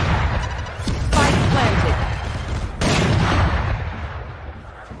 Spike planted.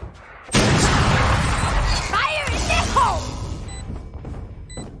 Fire in the hole!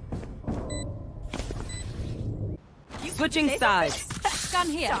 Switching sides. Gun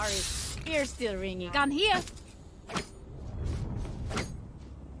here. Sorry. Ear's still ringing. Gun here.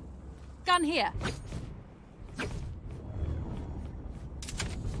 Gun here.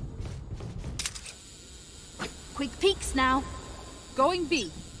 Quick peeks now. Going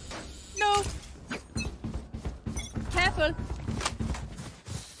B. No. Careful.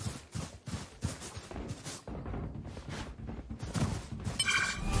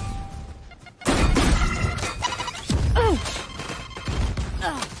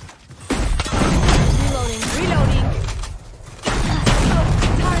 Reloading. Reloading.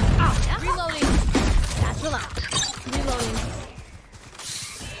 Turret out. Reloading. Satchel out. Reloading.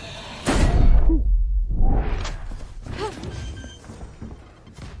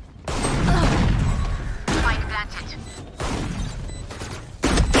 Spike planted.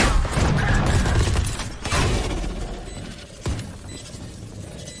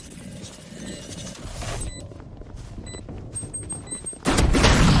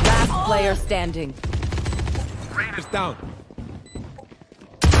 Last player standing. It's down.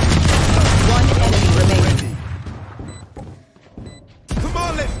 One enemy remaining. Come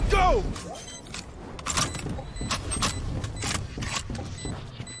on, let's go.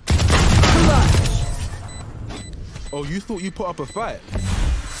 Oh, you thought you put up a fight?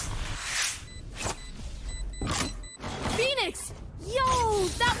 Phoenix! Yo,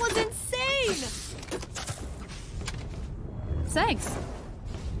 that was insane! Thanks.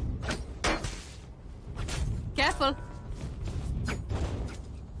 Careful.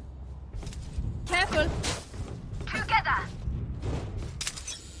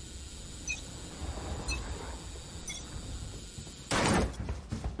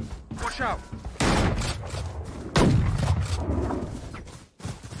 Watch out.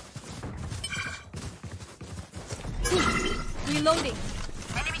 Reloading.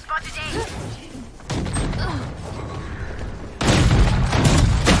 Enemy spotted A.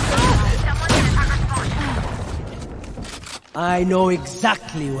 Someone in attacker spawn. I know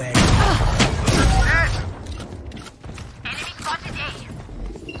exactly where. Enemy spotted A.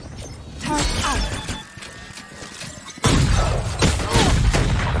 Turn out.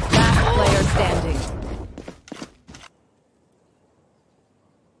 Last player standing.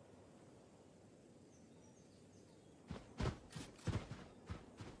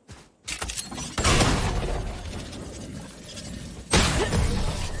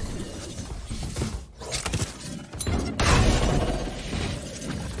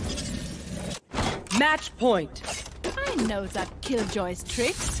 Match point. I know that Killjoy's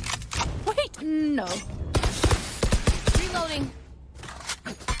tricks. Wait, no. Reloading.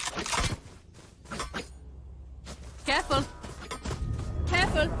 Careful.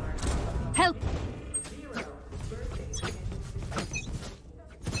 Careful. Help.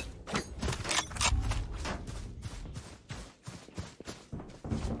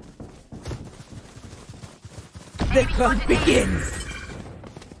 The hunt begins.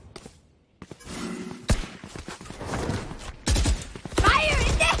 Fire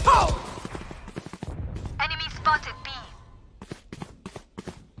in the hole! Enemy spotted B.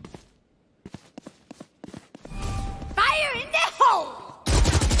 Fire in the hole!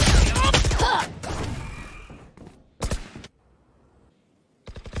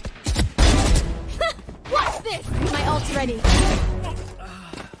 What's this? My ult's ready.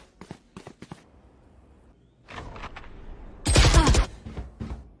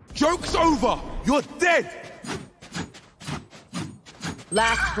 Joke's over! You're dead!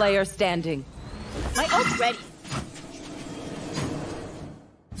 Last player standing. My ult's ready.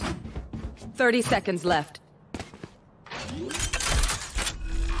 30 seconds left.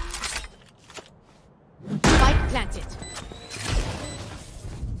 Spike planted.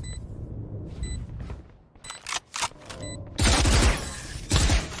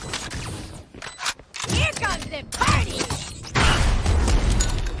 Here comes the party!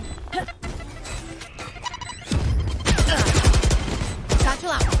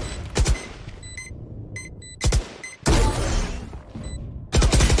 Satchel out.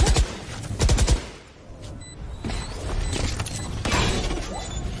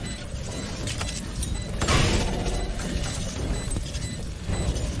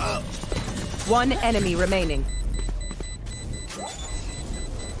 One enemy remaining.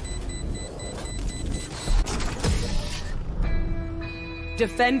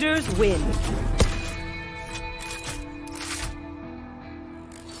 Defenders win.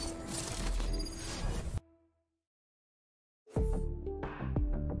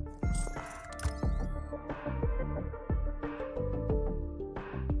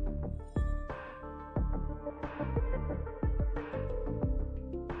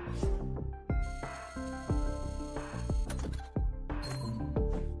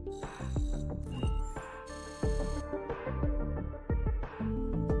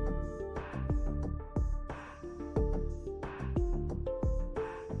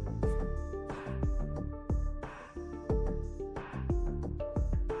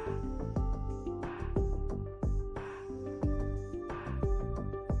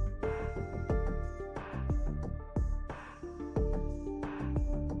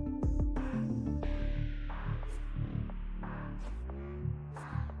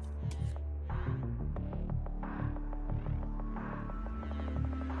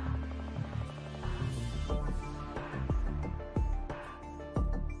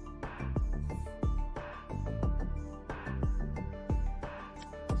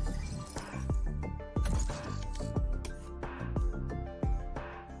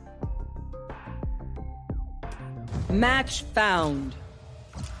 Match found.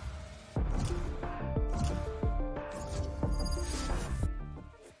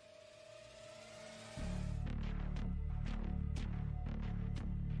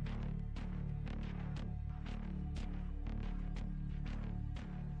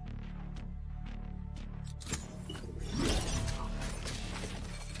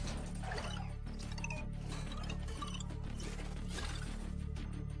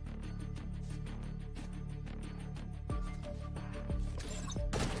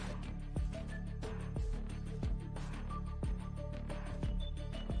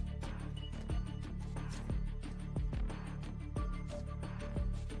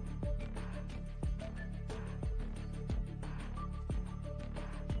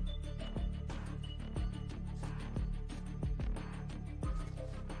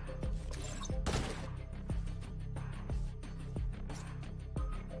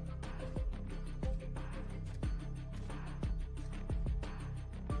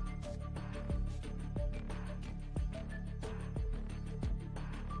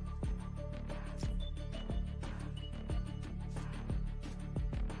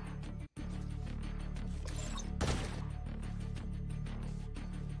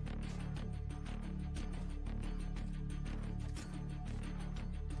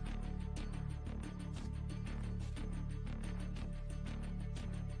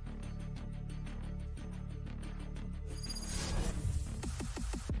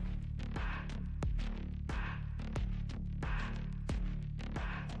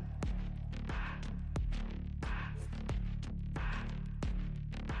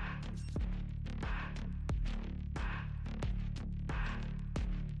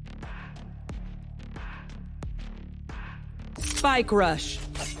 Spike rush.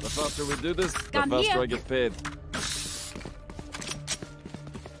 The faster we do this, the Gun faster here. I get paid.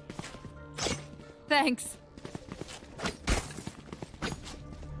 Thanks.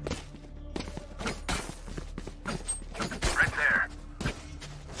 Right there.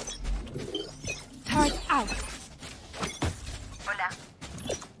 Turret out. Hola.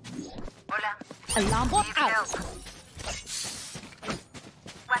 Hola. Alarm bot Need out. help.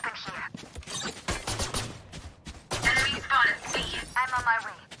 Weapon here. Enemy spotted. C. I'm on my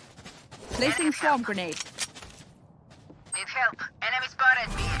way. Placing swarm grenade. Need help. Enemy spotted.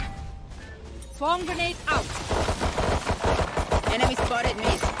 B. Swarm grenade out. Enemy spotted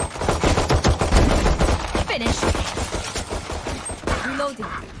me. Finish. Reloading.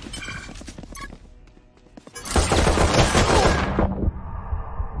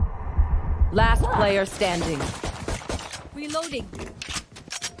 Last player standing. Reloading.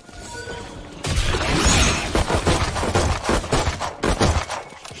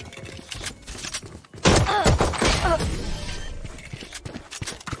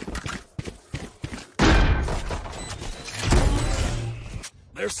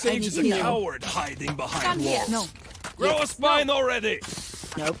 Their sage is a coward hiding behind Gun here. walls. No. Grow a spine already!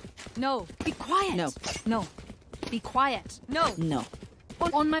 Nope. No. Be quiet. No. No. Be quiet. No. No.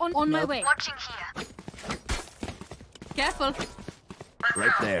 On my way. Watching here. Careful.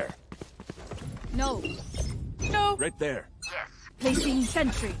 Right there. No. No. Right there. Yes. Placing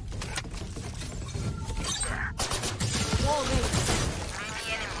sentry. Wall raised.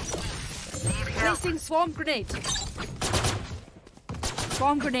 Need help. Placing swarm grenade.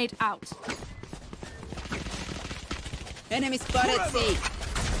 Swarm grenade out. Enemy spotted C.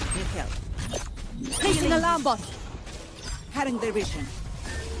 Need help. Placing alarm bot. Cutting their vision.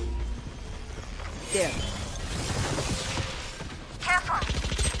 There. Careful.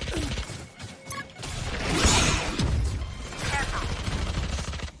 Careful.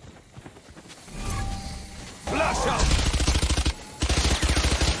 Flash out!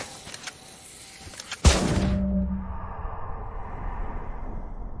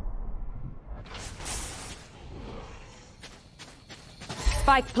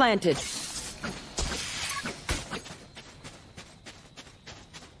 Spike planted.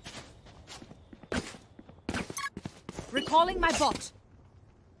 Recalling my bot.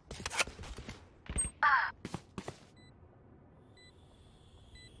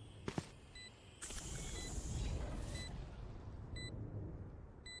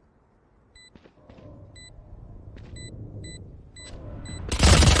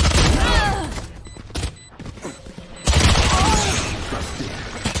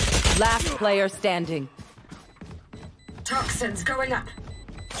 Last player standing. Toxins going up.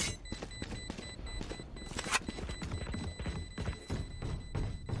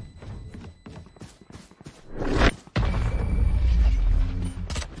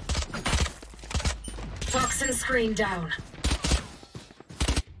 Toxin screen down.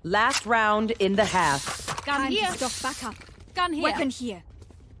 Last round in the half. Gun Time here. to stock back up. Gun here. Weapon here.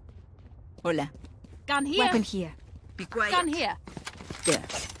 Hola. Gun here. Weapon here. Be quiet. Gun here. There.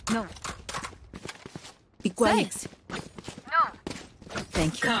 No. Be quiet. Thanks. No.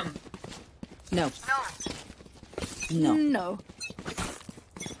 Thank you. Come. No. No. No. No.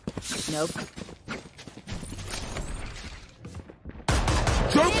 Nope.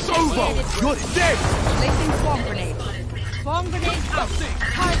 Joke's over! You're dead! Placing swarm grenade. Swarm grenade out.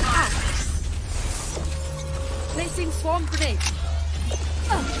 Turret out. Placing swarm grenade.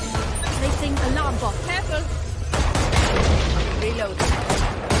 Placing alarm bot. Careful. Reload.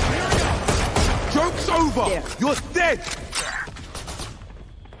 Joke's over! There. You're dead!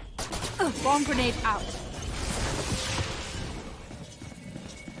 Swarm grenade out.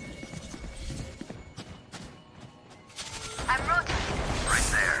 I'm rotating. Right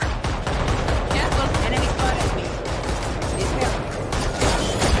there. Careful. Enemy spotted me. Need help.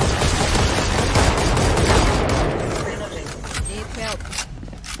 Reloading. Need help.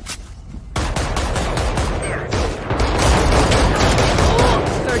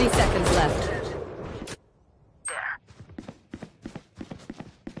 30 seconds left. There.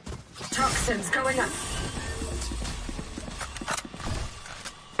 Toxins going up.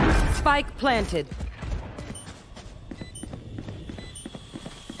 Spike planted.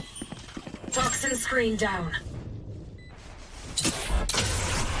 Toxin screen down.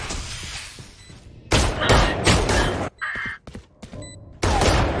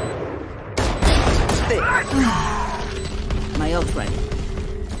 My ult ready.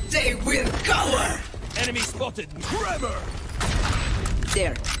 They will cower! Enemy spotted! Trevor!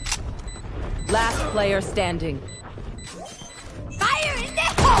 There. Last player standing. Fire in the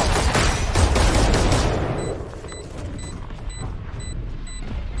hole!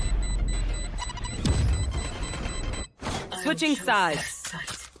 Switching sides.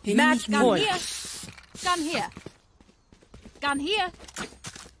 Enemy Match here. point. Here. Gun here. Gun here.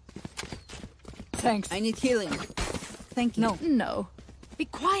 Thanks. I need healing. Thank you. No. No. Be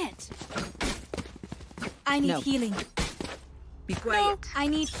quiet. I need No. healing. Be quiet. I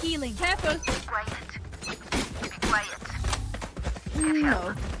need healing. Careful. Quiet. Be quiet.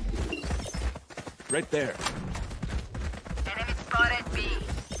 No. Right there. Enemy spotted B.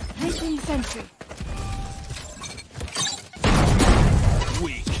 Placing sentry.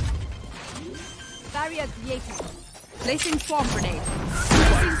 Weak. Barrier created. Placing swarm grenade.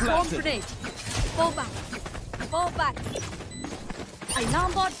 Placing swarm Planted. grenade. Fall back. Fall back.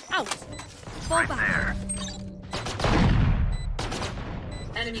 Alarm bot out. Fall back.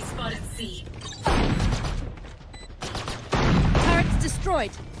 Enemy spotted C. Turrets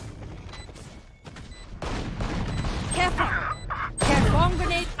destroyed. Careful. Swarm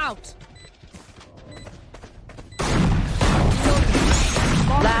grenade out.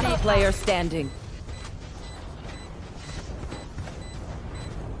 Swarm Last grenade player standing.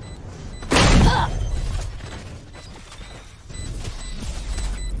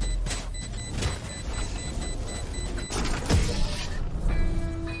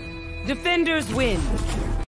 Defenders win.